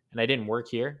now and I didn't work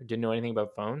here, didn't know anything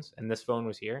about phones, and this phone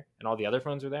was here and all the other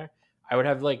phones were there, I would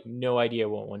have like no idea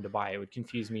what one to buy. It would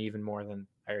confuse me even more than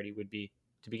I already would be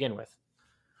to begin with.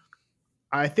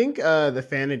 I think the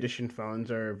fan edition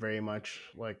phones are very much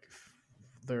like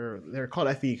they're called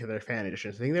FE because they're fan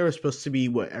editions. I think they were supposed to be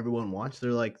what everyone wants.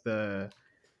 They're like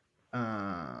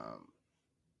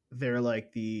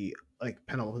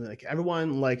penultimate. Like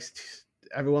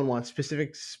everyone wants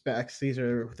specific specs. These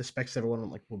are the specs everyone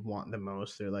like would want the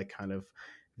most. They're like kind of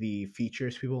the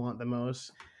features people want the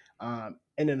most, and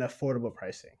an affordable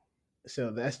pricing. So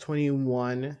the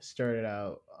S21 started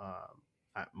out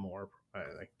at more.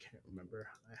 I can't remember.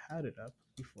 I had it up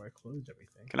before I closed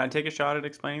everything. Can I take a shot at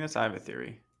explaining this? I have a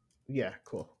theory. Yeah,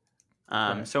 cool.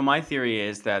 So my theory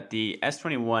is that the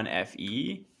S21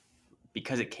 FE,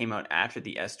 because it came out after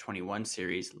the S21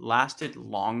 series, lasted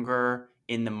longer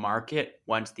in the market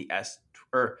once the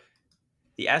S20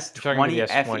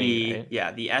 FE, right?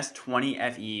 Yeah, the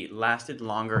S20 FE lasted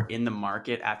longer in the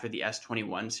market after the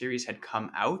S21 series had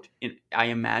come out. I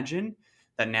imagine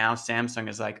that now Samsung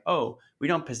is like, oh, we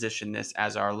don't position this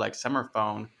as our like summer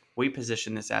phone. We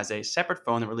position this as a separate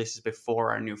phone that releases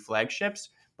before our new flagships,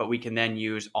 but we can then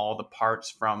use all the parts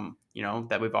from,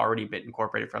 that we've already been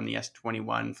incorporated from the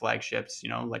S21 flagships,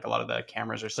 like a lot of the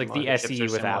cameras are similar. Like the SE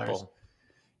with Apple.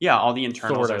 Yeah, all the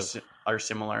internals are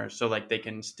similar. So like they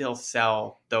can still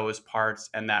sell those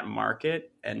parts and that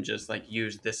market and just like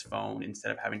use this phone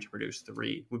instead of having to produce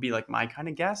 3 would be like my kind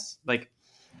of guess. Like,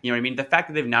 you know what I mean? The fact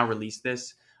that they've now released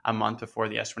this a month before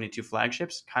the S22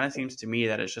 flagships kind of seems to me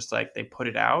that it's just like they put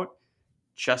it out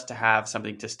just to have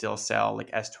something to still sell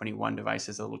like S21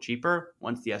 devices a little cheaper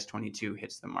once the S22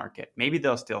 hits the market. Maybe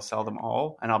they'll still sell them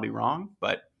all and I'll be wrong,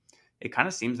 but it kind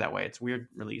of seems that way. It's a weird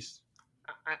release.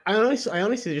 I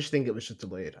honestly just think it was just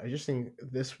delayed. I just think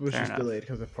this was delayed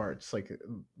because of parts. Like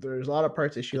there's a lot of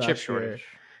parts issue last year.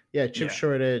 Yeah, chip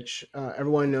shortage.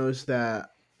 Everyone knows that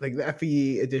like the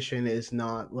FE edition is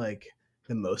not like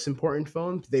the most important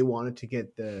phone. They wanted to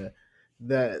get the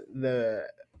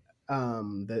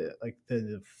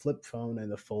flip phone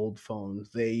and the fold phones.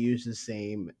 They use the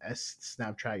same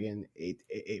Snapdragon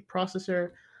 888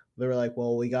 processor. They were like,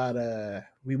 well, we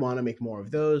want to make more of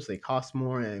those. They cost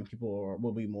more and people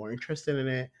will be more interested in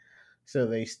it. So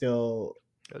they still,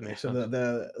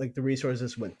 the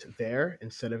resources went there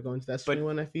instead of going to the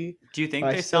S21 FE. Do you think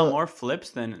they sell more flips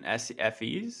than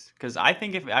FEs? Because I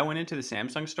think if I went into the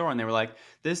Samsung store and they were like,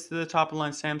 this is the top of the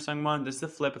line Samsung one, this is the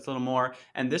flip, it's a little more,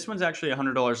 and this one's actually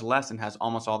 $100 less and has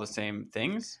almost all the same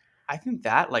things, I think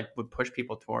that like would push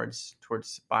people towards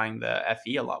buying the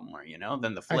FE a lot more,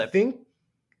 than the flip. I think,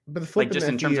 but the flip like just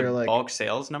in terms of bulk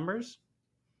sales numbers.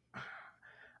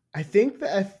 I think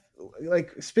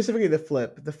specifically the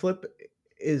flip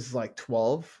is like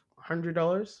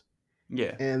 $1,200.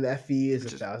 Yeah, and the FE is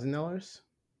 $1,000.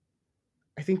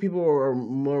 I think people are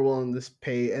more willing to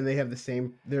pay, and they have the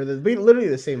same. They're literally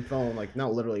the same phone, like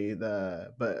not literally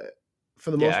but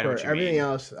for the most part, everything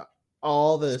else,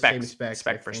 all the same specs,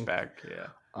 spec for spec,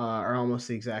 are almost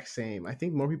the exact same. I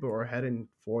think more people are heading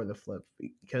for the flip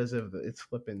because of its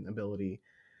flipping ability.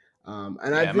 And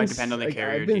it might depend on the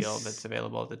carrier deal that's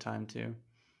available at the time too.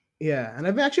 Yeah, and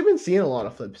I've actually been seeing a lot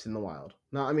of flips in the wild.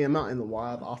 I'm not in the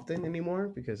wild often anymore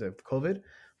because of COVID,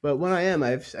 but when I am,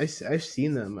 I've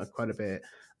seen them quite a bit.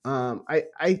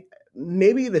 I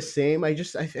maybe the same. I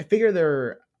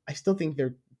figure I still think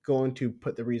they're going to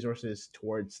put the resources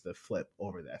towards the flip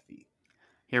over the FE.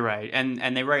 You're right,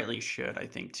 and they rightly should. I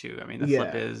think too. I mean, the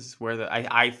flip is where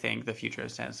I think the future of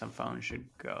Samsung phones should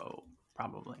go.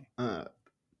 Probably.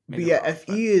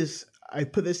 FE is. I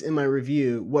put this in my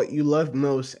review, what you love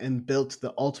most, and built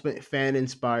the ultimate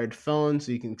fan-inspired phone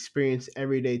so you can experience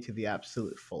every day to the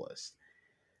absolute fullest.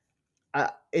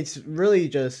 It's really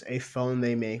just a phone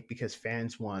they make because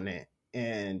fans want it.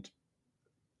 And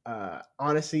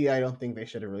honestly, I don't think they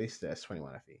should have released the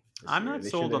S21 FE. I'm not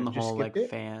sold on the whole like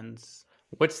fans.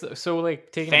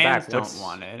 Taking fans it back, don't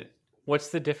want it. What's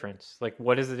the difference? Like,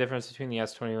 what is the difference between the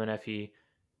S21 FE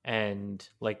and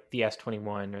like the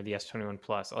S21 or the S21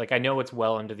 Plus? Like, I know it's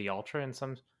well under the Ultra in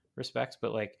some respects,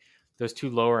 but like those 2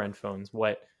 lower end phones,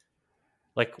 what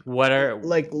are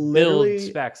like build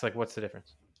specs? Like, what's the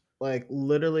difference? Like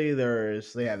literally,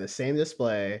 they have the same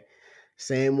display,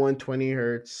 same 120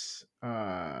 hertz,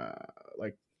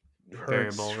 like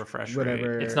hertz, variable refresh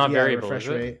whatever. rate. It's not variable, refresh is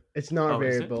it? Rate. It's not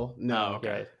variable. No. Oh,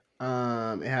 okay.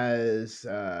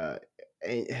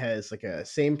 It has like a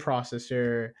same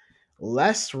processor,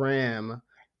 less RAM,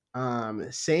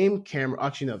 same camera.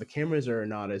 Actually, no, the cameras are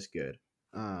not as good.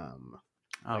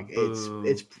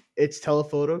 Its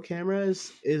telephoto camera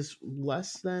is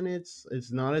less than it's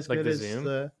not as good as Zoom?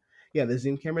 the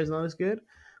Zoom camera is not as good,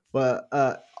 but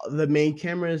the main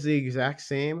camera is the exact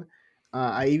same.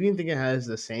 I even think it has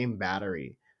the same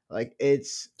battery. Like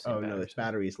it's this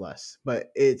battery is less,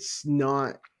 but it's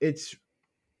not.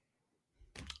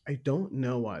 I don't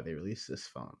know why they released this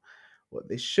phone. What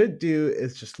they should do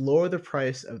is just lower the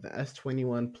price of the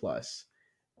S21 Plus,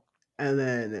 and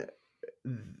then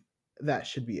that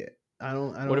should be it. I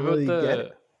don't really get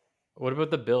it. What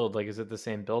about the build? Like, is it the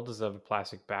same build? Does it have a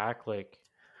plastic back? Like,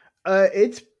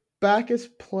 its back is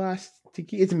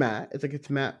plasticky. It's matte. It's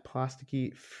matte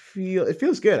plasticky feel. It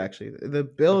feels good actually. The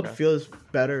build feels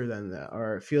better than that,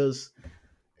 or it feels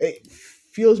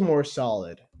more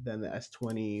solid than the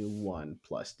S21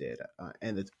 Plus did,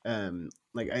 and it's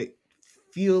I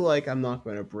feel like I'm not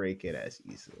going to break it as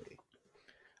easily.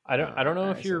 I don't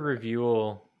know if your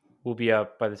review will be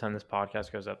up by the time this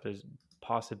podcast goes up. There's a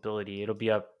possibility it'll be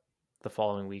up the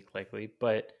following week likely,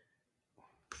 but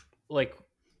like,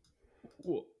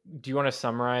 do you want to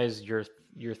summarize your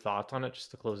thoughts on it just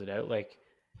to close it out? Like,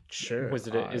 sure. Is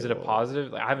it a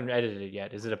positive? Like, I haven't edited it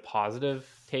yet. Is it a positive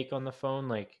take on the phone?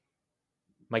 Like,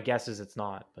 my guess is it's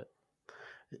not, but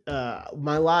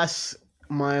my last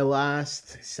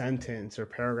sentence or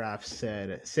paragraph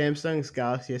said Samsung's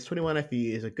Galaxy S21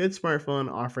 FE is a good smartphone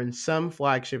offering some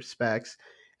flagship specs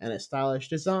and a stylish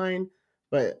design,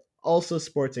 but also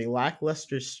sports a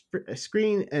lackluster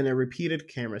screen and a repeated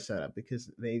camera setup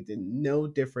because they did no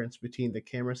difference between the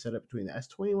camera setup between the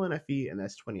S21 FE and the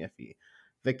S20 FE.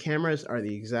 The cameras are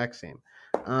the exact same.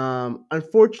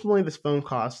 Unfortunately, this phone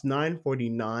costs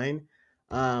 $949,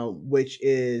 which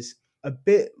is a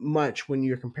bit much when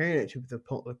you're comparing it to the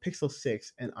Pixel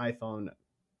 6 and iPhone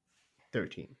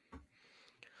 13.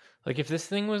 Like, if this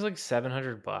thing was like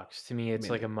 $700, to me, it's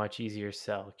like a much easier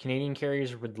sell. Canadian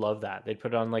carriers would love that. They'd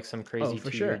put it on like some crazy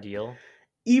 2-year deal.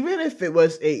 Even if it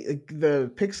was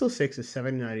the Pixel 6 is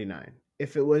 $799.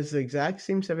 If it was the exact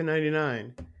same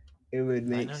 $799, it would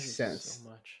make sense.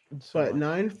 But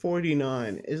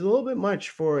 $949 is a little bit much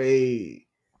for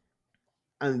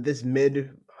this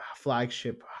mid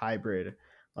flagship hybrid.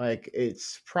 Like,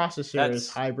 its processor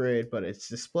is hybrid, but its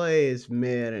display is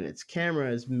mid and its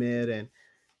camera is mid, and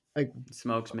like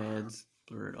smokes mids,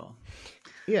 brutal.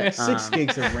 Yeah, 6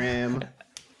 gigs of RAM.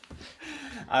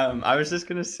 I was just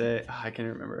gonna say, I can't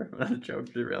remember what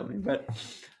joke derailed me, but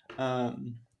what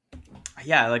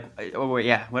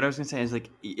I was gonna say is like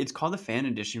it's called the fan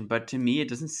edition, but to me it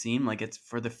doesn't seem like it's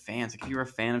for the fans. Like, if you're a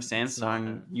fan of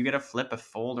Samsung, you get a Flip, a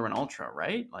Fold, or an Ultra,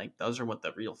 right? Like, those are what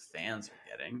the real fans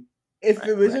are getting. If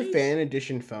it was a fan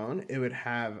edition phone, it would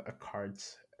have a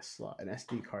cards slot, an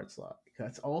SD card slot.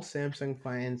 That's all Samsung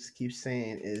fans keep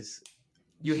saying is,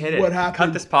 you hit it. What happened?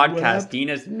 Cut this podcast.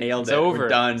 Dina's nailed it. Over. We're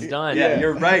done. It's done. Yeah,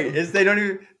 you're right. They don't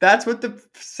even. That's what the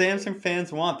Samsung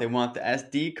fans want. They want the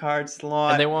SD card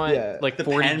slot, and they want like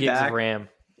 40 gigs of RAM.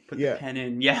 Put the pen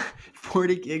in. Yeah,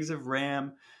 40 gigs of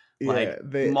RAM.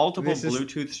 Multiple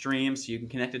Bluetooth streams, so you can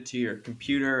connect it to your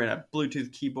computer and a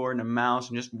Bluetooth keyboard and a mouse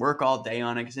and just work all day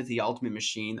on it because it's the ultimate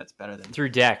machine. That's better than through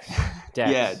DeX.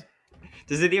 Yeah.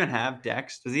 Does it even have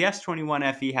DeX? Does the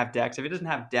S21 FE have DeX? If it doesn't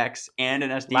have DeX and an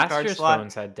SD card slot, last year's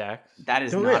phones had DeX. That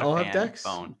is not a fan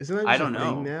phone. Isn't that I don't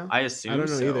know. Now? I assume I don't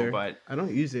know so, either. But I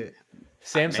don't use it.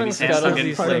 Samsung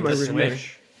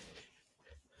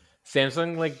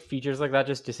like features like that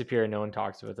just disappear and no one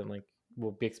talks about them. Like,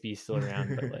 well, Bixby's still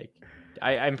around, but like,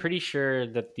 I'm pretty sure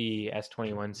that the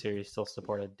S21 series still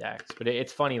supported DeX. But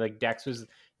it's funny, like DeX was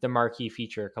the marquee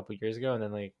feature a couple years ago, and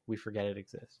then like we forget it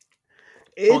exists.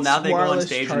 Well, now they go on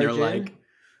stage charging. And they're like,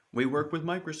 we work with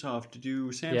Microsoft to do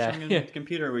Samsung and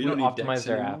computer. We don't need optimize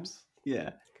their apps.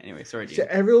 Yeah. Anyway, sorry, Dean. So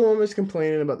everyone was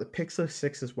complaining about the Pixel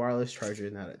 6's wireless charger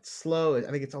and that it's slow. I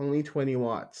think it's only 20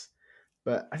 watts.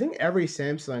 But I think every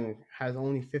Samsung has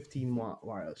only 15 watt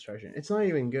wireless charging. It's not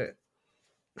even good.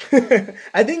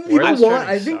 I think people want.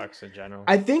 I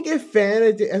think a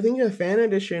fan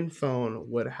edition phone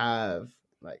would have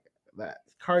like that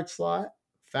card slot,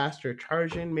 faster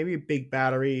charging, maybe a big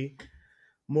battery,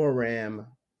 more RAM.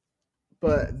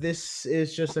 But this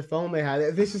is just a phone they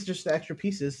had. This is just the extra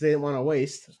pieces they didn't want to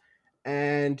waste,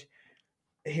 and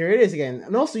here it is again.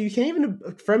 And also, you can't even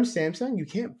from Samsung, you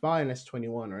can't buy an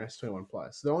S21 or S21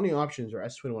 Plus. The only options are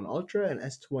S21 Ultra and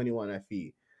S21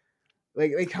 FE.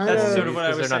 Like they kind of that's sort of what I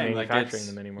was they're saying. Not manufacturing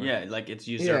them anymore. Yeah, like it's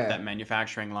usurped that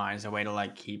manufacturing line as a way to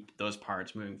like keep those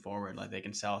parts moving forward. Like they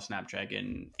can sell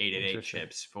Snapdragon 888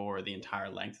 chips for the entire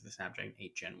length of the Snapdragon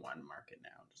 8 Gen 1 market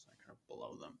now, just like kind of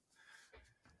below them.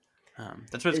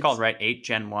 That's what it's called, right? 8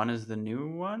 Gen 1 is the new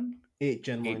one. 8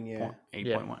 Gen 1, yeah.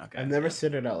 8.1. Okay, I've never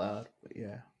said it out loud, but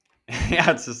yeah.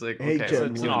 Yeah, it's just like okay, so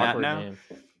it's an awkward name.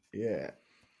 Yeah.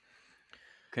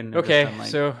 Okay,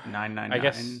 so 999. I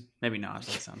guess maybe not.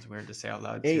 That sounds weird to say out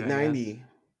loud. 890.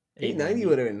 890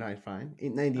 would have been fine.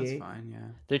 898. That's fine. Yeah.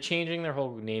 They're changing their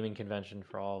whole naming convention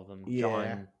for all of them. Yeah.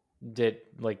 John did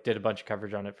a bunch of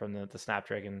coverage on it from the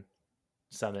Snapdragon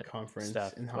Summit conference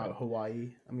stuff in Hawaii.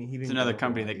 I mean, it's another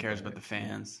company that cares about the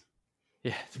fans.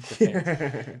 Yeah, it's the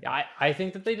fans. I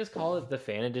think that they just call it the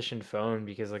fan edition phone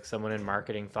because like someone in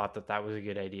marketing thought that was a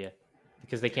good idea.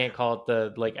 Because they can't call it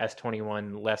the like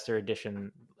S21 lesser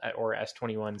edition or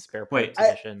S21 spare parts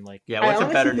edition. What's a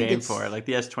better name for it? Like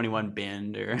the S21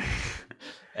 bin or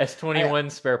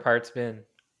S21 spare parts bin.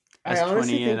 I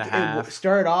honestly think it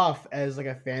started off as like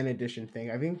a fan edition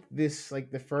thing. I think this like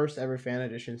the first ever fan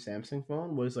edition Samsung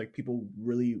phone was like people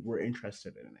really were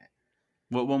interested in it.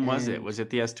 What one was it? Was it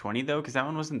the S20 though? Because that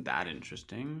one wasn't that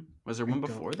interesting. Was there one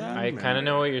before that? I kind of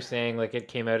know what you're saying. Like it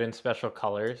came out in special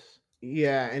colors.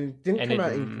 Yeah, and didn't come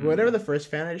out in whatever the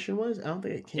first fan edition was. I don't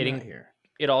think it came out here.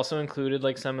 It also included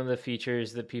like some of the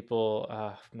features that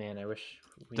people. Man, I wish.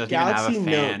 Galaxy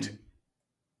Note.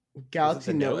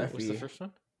 Galaxy Note FE was the first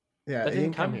one. Yeah, that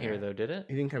didn't come here though, did it?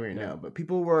 It didn't come here, no. But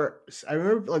people were. I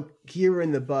remember like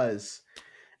hearing the buzz,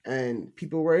 and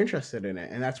people were interested in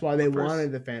it, and that's why they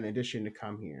wanted the fan edition to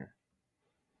come here.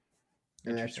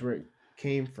 And that's where it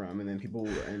came from, and then people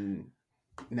and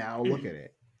now look at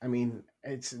it. I mean,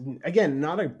 it's again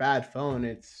not a bad phone.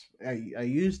 I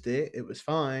used it. It was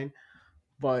fine,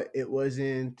 but it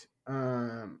wasn't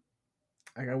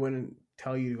like I wouldn't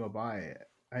tell you to go buy it.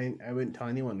 I wouldn't tell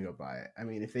anyone to go buy it. I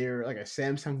mean, if they were like a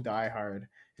Samsung diehard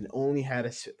and only had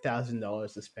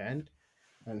 $1,000 to spend,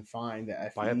 then fine, the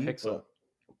FE, buy a Pixel.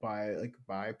 Buy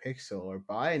a Pixel or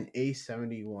buy an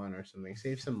A71 or something.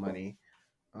 Save some money.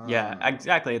 Yeah,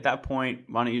 exactly. At that point,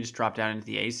 why don't you just drop down into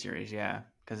the A series? Yeah.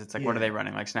 Because it's like, what are they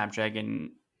running? Like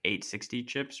Snapdragon 860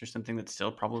 chips or something that's still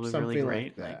probably really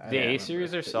great. Like the A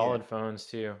series are solid phones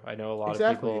too. I know a lot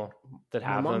of people that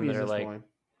have them that are like,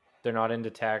 they're not into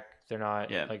tech. They're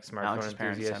not like smartphone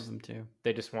enthusiasts. Have them too.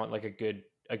 They just want like a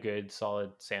good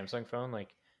solid Samsung phone. Like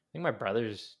I think my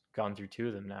brother's gone through 2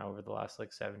 of them now over the last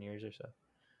like 7 years or so.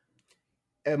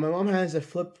 And my mom has a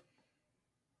Flip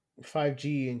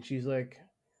 5G, and she's like,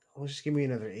 well, just give me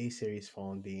another A series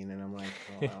phone, Dean. And I'm like,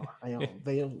 well,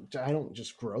 I don't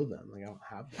just grow them. Like I don't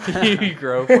have them. You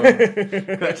grow phones.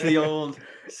 Go to the old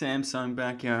Samsung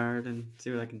backyard and see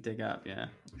what I can dig up. Yeah.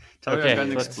 Tell her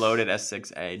an exploded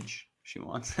S6 Edge. She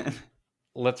wants it.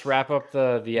 Let's wrap up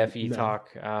the FE talk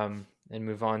and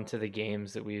move on to the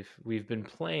games that we've been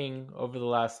playing over the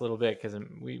last little bit, because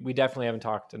we definitely haven't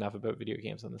talked enough about video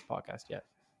games on this podcast yet.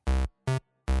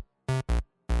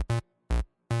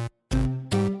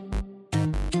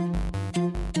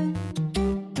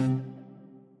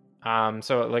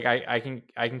 So like I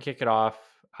can kick it off.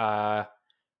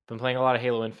 Been playing a lot of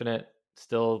Halo Infinite,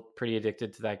 still pretty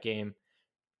addicted to that game.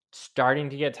 Starting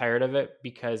to get tired of it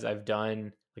because I'm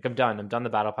done the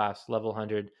battle pass, level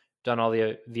 100, done all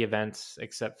the events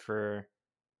except for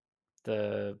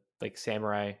the like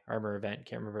samurai armor event.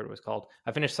 Can't remember what it was called.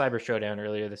 I finished Cyber Showdown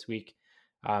earlier this week.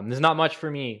 There's not much for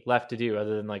me left to do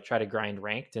other than like try to grind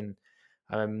ranked, and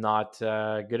I'm not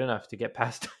good enough to get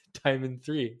past Diamond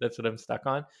 3. That's what I'm stuck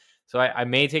on. So I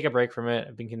may take a break from it.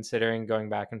 I've been considering going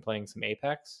back and playing some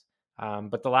Apex.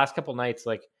 But the last couple nights,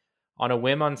 like on a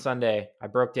whim on Sunday, I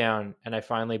broke down and I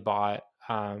finally bought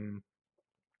the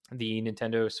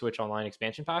Nintendo Switch Online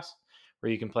expansion pass,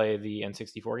 where you can play the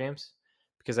N64 games,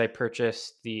 because I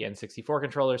purchased the N64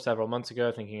 controller several months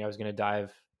ago thinking I was going to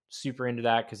dive super into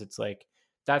that, because it's like,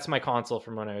 that's my console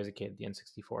from when I was a kid, the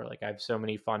N64. Like I have so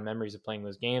many fond memories of playing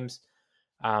those games,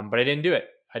 but I didn't do it.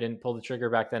 I didn't pull the trigger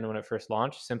back then when it first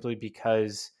launched, simply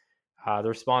because the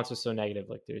response was so negative.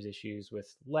 Like there's issues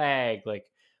with lag, like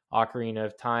Ocarina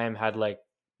of Time had like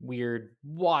weird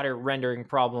water rendering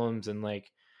problems, and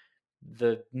like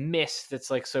the mist that's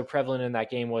like so prevalent in that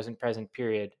game wasn't present,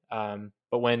 period.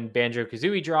 But when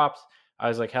Banjo-Kazooie dropped, I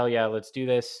was like, hell yeah, let's do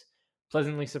this.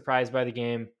 Pleasantly surprised by the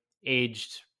game.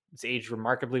 It's aged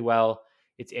remarkably well.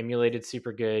 It's emulated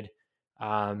super good.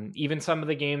 Even some of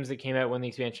the games that came out when the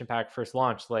expansion pack first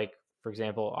launched, like for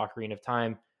example, Ocarina of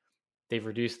Time, they've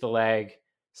reduced the lag.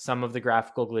 Some of the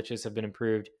graphical glitches have been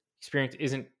improved. Experience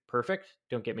isn't perfect,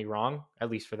 don't get me wrong,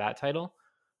 at least for that title.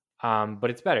 But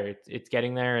it's better. It's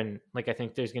getting there, and like I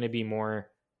think there's going to be more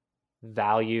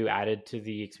value added to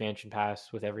the expansion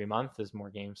pass with every month as more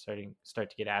games start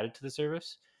to get added to the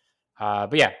service.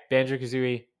 But yeah,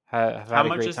 Banjo-Kazooie, have had a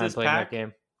great time playing that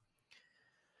game.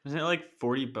 Isn't it like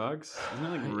 $40? Isn't it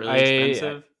like really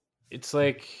expensive? It's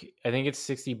like, I think it's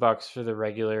 $60 for the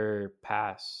regular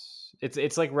pass.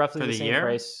 It's like roughly the same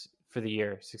price for the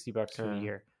year, $60 for the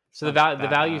year. So the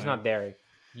value is not there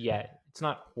yet. It's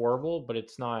not horrible, but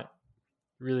it's not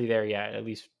really there yet, at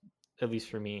least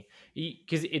for me,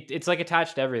 because it's like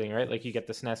attached to everything, right? Like you get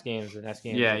the SNES games, the NES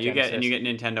games. Yeah, you get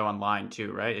Nintendo Online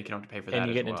too, right? You don't have to pay for that. And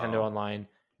you get Nintendo Online,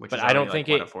 which but is I don't think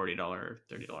a $40,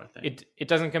 $30 thing. It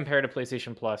doesn't compare to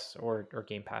PlayStation Plus or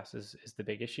Game Pass is the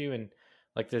big issue, and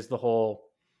like there's the whole,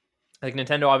 like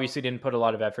Nintendo obviously didn't put a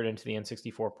lot of effort into the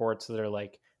N64 ports that are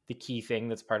like the key thing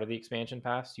that's part of the expansion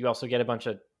pass. You also get a bunch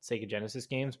of Sega Genesis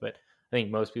games, but I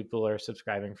think most people are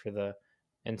subscribing for the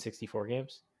N64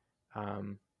 games.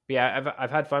 But yeah,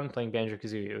 I've had fun playing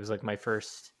Banjo-Kazooie. It was like one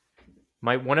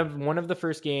of the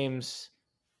first games,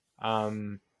 not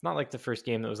like the first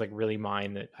game that was like really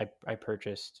mine that I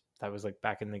purchased. That was like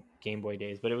back in the Game Boy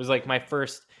days, but it was like my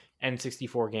first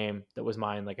N64 game that was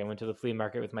mine. Like I went to the flea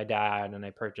market with my dad and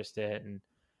I purchased it, and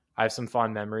I have some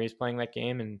fond memories playing that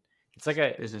game. And it's like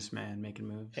a businessman making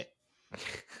moves.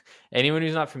 Anyone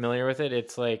who's not familiar with it,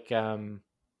 it's like Super Mario.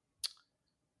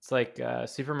 It's like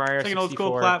 64. an old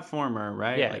school platformer,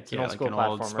 right? Yeah, like, it's an old school platformer.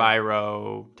 Old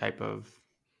Spyro type of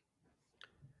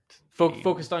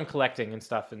focused on collecting and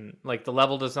stuff, and like the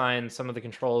level design, some of the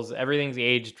controls, everything's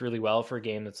aged really well for a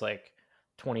game that's like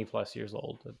 20 plus years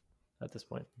old at this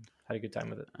point. Had a good time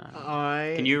with it.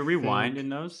 Can you rewind in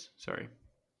those? Sorry,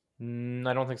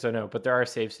 I don't think so. No, but there are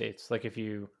save states. Like if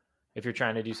you're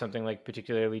trying to do something like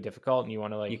particularly difficult and you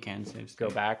want to like you can save go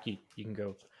back, you can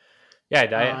go.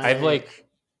 Yeah, I've like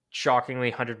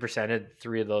shockingly 100%ed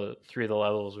three of the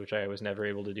levels, which I was never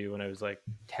able to do when I was like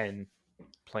 10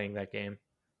 playing that game.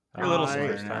 You're a little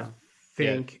smarter now.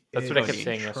 That's what I kept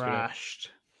saying yesterday.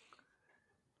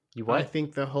 You what? I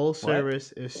think the whole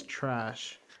service is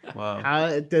trash. Wow.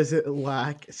 How does it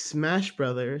lack Smash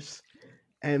Brothers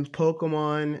and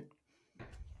Pokemon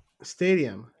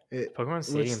Stadium? Pokemon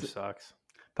Stadium sucks.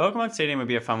 Pokemon Stadium would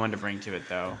be a fun one to bring to it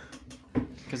though,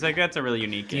 because like that's a really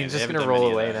unique game. You're just gonna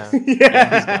roll away now.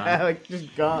 Yeah, like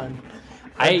just gone.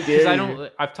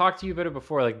 I've talked to you about it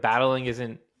before. Like battling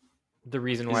isn't the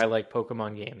reason why I like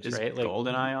Pokemon games, is right? Like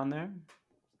GoldenEye on there?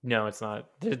 No, it's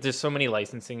not. There's so many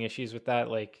licensing issues with that.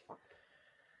 Like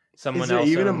someone is there else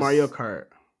even owns... a Mario Kart?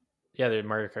 Yeah, there's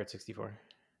Mario Kart 64.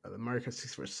 The Mario Kart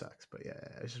 64 sucks, but yeah,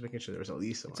 I was just making sure there was at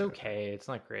least It's okay. It's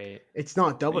not great. It's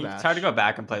not Double Dash. It's hard to go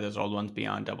back and play those old ones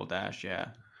beyond Double Dash. Yeah.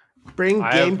 Bring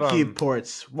GameCube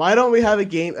ports. Why don't we have a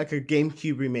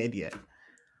GameCube remade yet?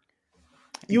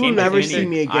 You will never see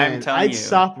me again. I'd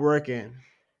stop working.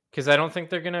 Because I don't think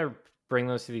they're gonna bring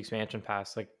those to the expansion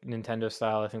pass like Nintendo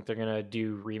style. I think they're gonna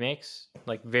do remakes,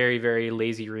 like very very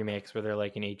lazy remakes where they're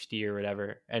like in HD or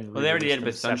whatever. And they already did it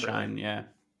with Sunshine, yeah.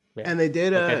 And they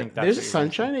did there's a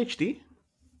Sunshine HD.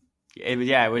 It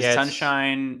was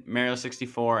Sunshine, Mario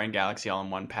 64, and Galaxy all in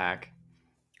one pack.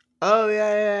 Oh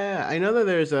yeah. I know that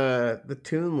there's the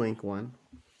Toon Link one.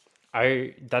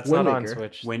 That's not on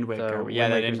Switch. Wind Waker. Yeah,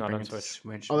 that didn't not bring on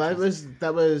Switch. Oh, that's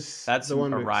the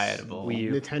one. A riotable Wii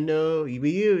U. Nintendo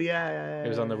Wii U. Yeah. It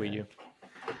was on the Wii U.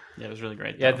 Yeah, it was really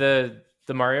great. Yeah, the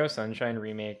Mario Sunshine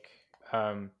remake,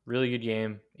 really good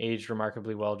game, aged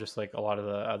remarkably well, just like a lot of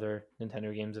the other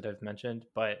Nintendo games that I've mentioned.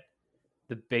 But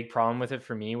the big problem with it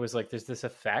for me was like there's this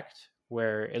effect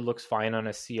where it looks fine on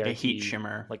a CRT, the heat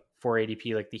shimmer, like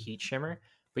 480p, like the heat shimmer,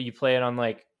 but you play it on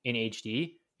like in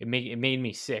HD. It made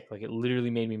me sick. Like it literally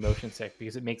made me motion sick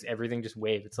because it makes everything just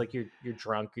wave. It's like you're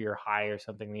drunk or you're high or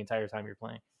something the entire time you're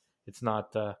playing. It's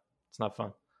not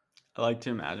fun. I like to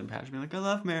imagine Patrick being like, I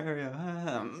love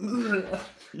Mario.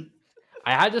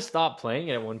 I had to stop playing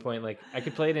it at one point. Like I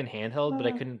could play it in handheld, but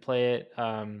I couldn't play it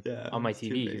on my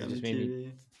TV. It just made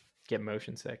me get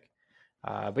motion sick.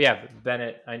 But yeah,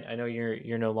 Bennett, I know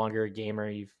you're no longer a gamer.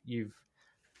 You've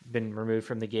been removed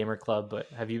from the gamer club, but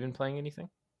have you been playing anything?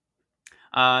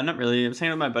 Not really. I was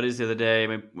hanging with my buddies the other day.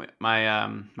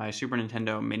 My Super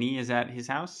Nintendo Mini is at his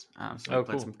house. So I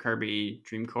played some Kirby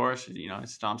Dream Course. I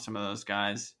stomped some of those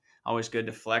guys. Always good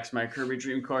to flex my Kirby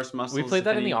Dream Course muscles. We played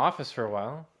that in the office for a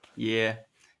while. Yeah,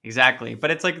 exactly.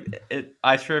 But it's like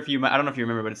I don't know if you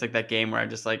remember, but it's like that game where I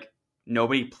just like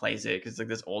nobody plays it because it's like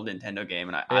this old Nintendo game,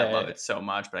 and I love it so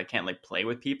much, but I can't like play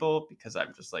with people because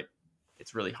I'm just like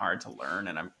it's really hard to learn,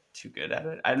 and I'm too good at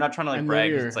it. I'm not trying to like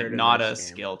brag. It's like not a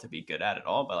skill to be good at it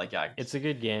all, but like it's a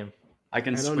good game. I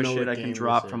can squish it. I can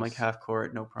drop from like half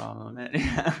court, no problem.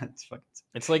 It's fucking.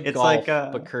 It's like golf,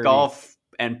 but Kirby. Golf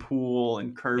and pool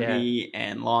and Kirby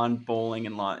and lawn bowling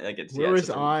and lawn. Like it's. Where was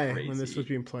I when this was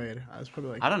being played? I was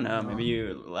probably like. I don't know. Maybe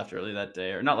you left early that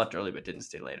day, or not left early, but didn't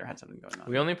stay late, or had something going on.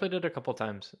 We only played it a couple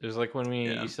times. It was like when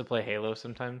we used to play Halo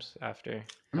sometimes after.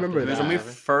 I remember that. When we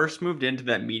first moved into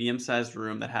that medium-sized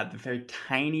room that had the very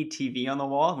tiny TV on the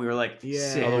wall. We were like,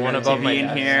 sick, the one above TV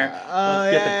in here.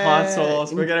 Let's get the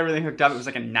consoles. We got everything hooked up. It was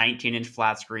like a 19-inch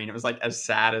flat screen. It was like as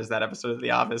sad as that episode of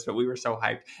The Office, but we were so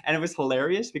hyped, and it was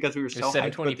hilarious because we were so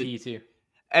hyped. 720p too.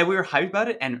 And we were hyped about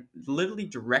it, and literally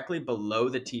directly below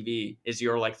the TV is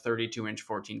your like 32-inch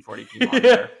 1440p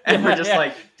monitor, and we're just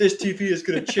like, this TV is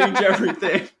gonna change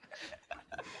everything.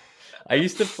 I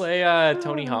used to play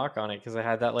Tony Hawk on it because I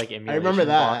had that like emulation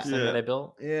box thing that I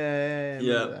built.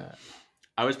 Yeah.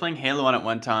 I was playing Halo on it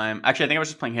one time. Actually, I think I was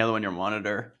just playing Halo on your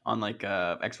monitor on like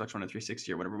Xbox One or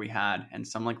 360 or whatever we had, and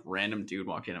some like random dude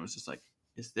walked in and was just like,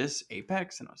 "Is this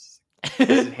Apex?" And I was just like,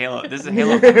 "This is Halo. This is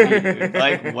Halo 3, dude.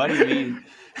 Like, what do you mean?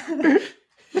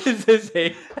 This is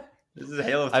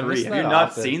Halo 3. Have you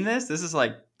not seen this? This is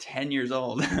like 10 years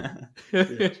old."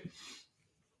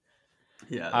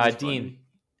 Yeah. Dean,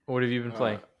 what have you been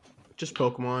playing? Just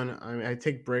Pokemon. I mean, I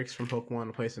take breaks from Pokemon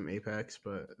to play some Apex,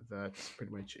 but that's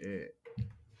pretty much it.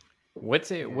 What's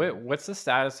the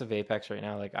status of Apex right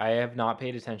now? Like, I have not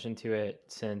paid attention to it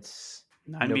since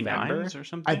November or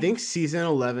something. I think season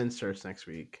 11 starts next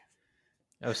week.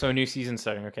 Oh, so a new season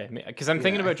starting. Okay, because I'm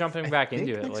thinking about jumping back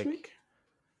into it. Like, week?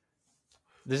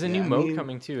 There's a new mode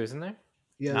coming too, isn't there?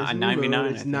 Yeah,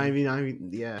 9v9. It's 9v9.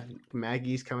 Yeah,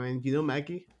 Maggie's coming. Do you know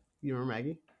Maggie? You remember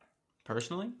Maggie?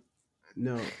 Personally?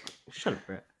 No. Shut up,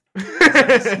 Brett.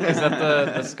 Is that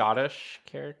the Scottish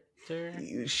character?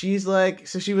 She's like,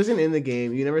 so she wasn't in the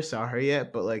game. You never saw her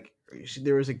yet, but like,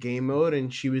 there was a game mode,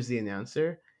 and she was the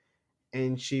announcer,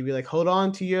 and she'd be like, "Hold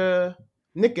on to your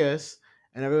knickers,"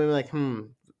 and everyone would be like,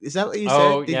 is that what you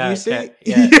said? Did you say?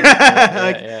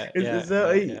 Is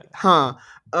that huh?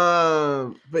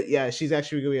 But yeah, she's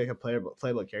actually gonna be like a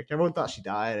playable character. Everyone thought she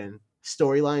died, and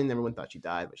storyline, everyone thought she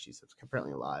died, but she's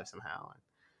apparently alive somehow.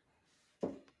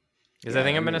 Because I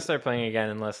think I'm gonna start playing again,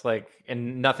 unless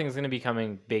and nothing's gonna be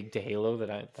coming big to Halo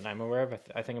that I'm aware of.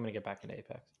 I think I'm gonna get back into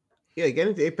Apex. Yeah, get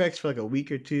into Apex for like a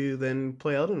week or two, then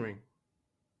play Elden Ring.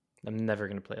 I'm never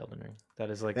gonna play Elden Ring.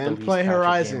 That is like then the least play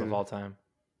Horizon game of all time.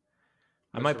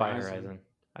 I might buy Horizon.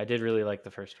 I did really like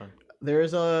the first one.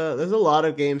 There's a lot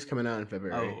of games coming out in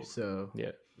February. So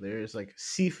yeah, there's like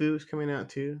Sifu's coming out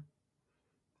too.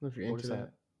 I don't know if you're into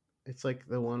that. It's like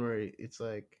the one where it's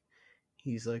like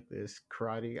he's like this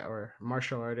karate or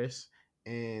martial artist,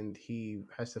 and he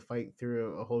has to fight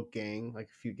through a whole gang, like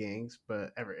a few gangs,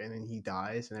 and then he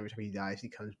dies, and every time he dies, he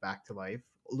comes back to life.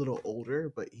 A little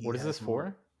older, but what is this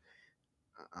for?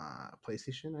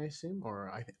 PlayStation, I assume,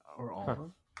 or all of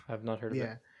them. I've not heard of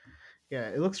it. Yeah,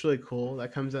 it looks really cool.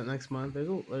 That comes out next month.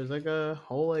 There's like a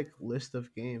whole like list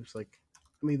of games. Like,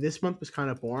 I mean, this month was kind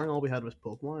of boring. All we had was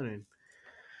Pokemon,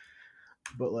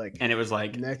 and it was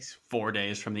like next 4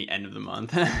 days from the end of the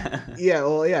month.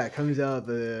 It comes out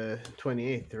the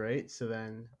 28th, right? So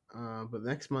then, but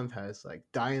next month has like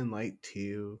Dying Light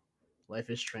 2, Life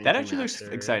is Strange. That actually looks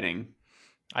exciting.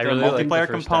 I really multiplayer like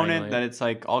the component that it's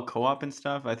like all co-op and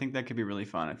stuff. I think that could be really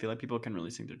fun. I feel like people can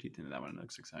really sink their teeth into that one. It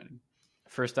looks exciting.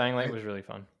 First Dying Light was really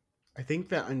fun. I think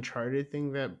that Uncharted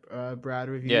thing that Brad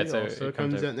reviewed also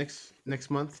comes out next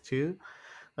month too.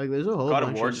 Like, there's a whole God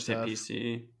bunch of War of just stuff. hit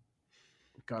PC.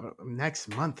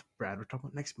 Next month, Brad. We're talking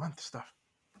about next month stuff.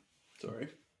 Sorry.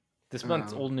 This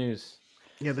month's old news.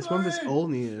 Yeah, this month is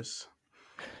old news.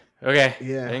 Okay.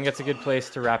 Yeah. I think that's a good place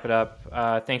to wrap it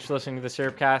up. Thanks for listening to the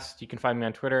Syrupcast. You can find me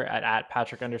on Twitter at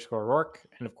Patrick_Rourke,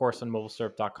 and of course on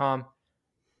mobilesyrup.com.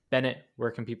 Bennett,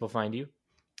 where can people find you?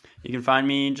 You can find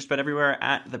me just about everywhere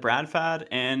at the BradFad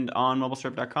and on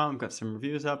mobilesyrup.com. Got some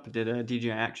reviews up. I did a DJI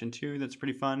Action 2 that's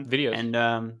pretty fun. Videos. And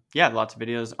lots of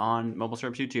videos on Mobile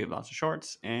Syrup's YouTube. Lots of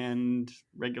shorts and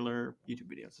regular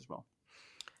YouTube videos as well.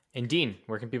 And Dean,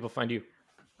 where can people find you?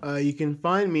 You can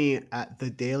find me at The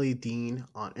Daily Dean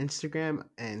on Instagram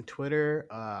and Twitter.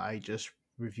 I just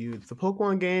reviewed the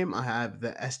Pokemon game. I have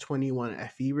the S21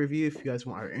 FE review if you guys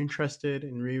are interested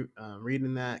in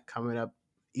reading that, coming up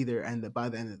either by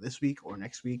the end of this week or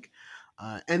next week.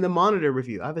 And the monitor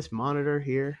review. I have this monitor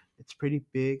here. It's pretty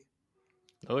big.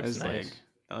 That looks nice.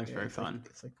 That looks very fun.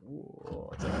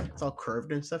 It's all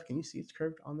curved and stuff. Can you see it's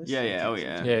curved on this? Yeah. Oh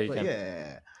yeah. Yeah, you can.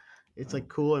 Yeah. It's like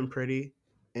cool and pretty.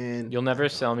 And you'll never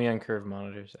sell me on curved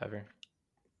monitors ever.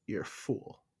 You're a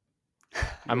fool.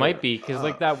 I might be, because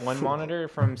like that one monitor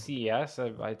from CES,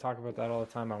 I talk about that all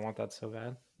the time. I want that so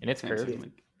bad, and it's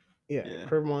curved. Yeah,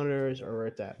 curved monitors are where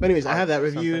it's at. But anyways, I have that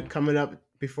review coming up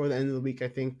before the end of the week, I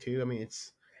think, too. I mean,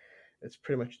 it's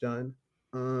pretty much done.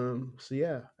 So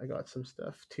yeah, I got some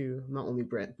stuff too. Not only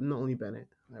Bennett.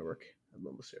 I work at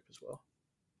Mobile Syrup as well.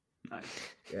 Nice.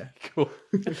 Yeah. Cool.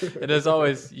 And as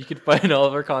always, you can find all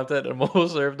of our content at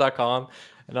mobilesyrup.com,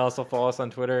 and also follow us on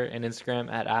Twitter and Instagram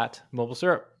at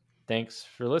mobilesyrup. Thanks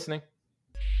for listening.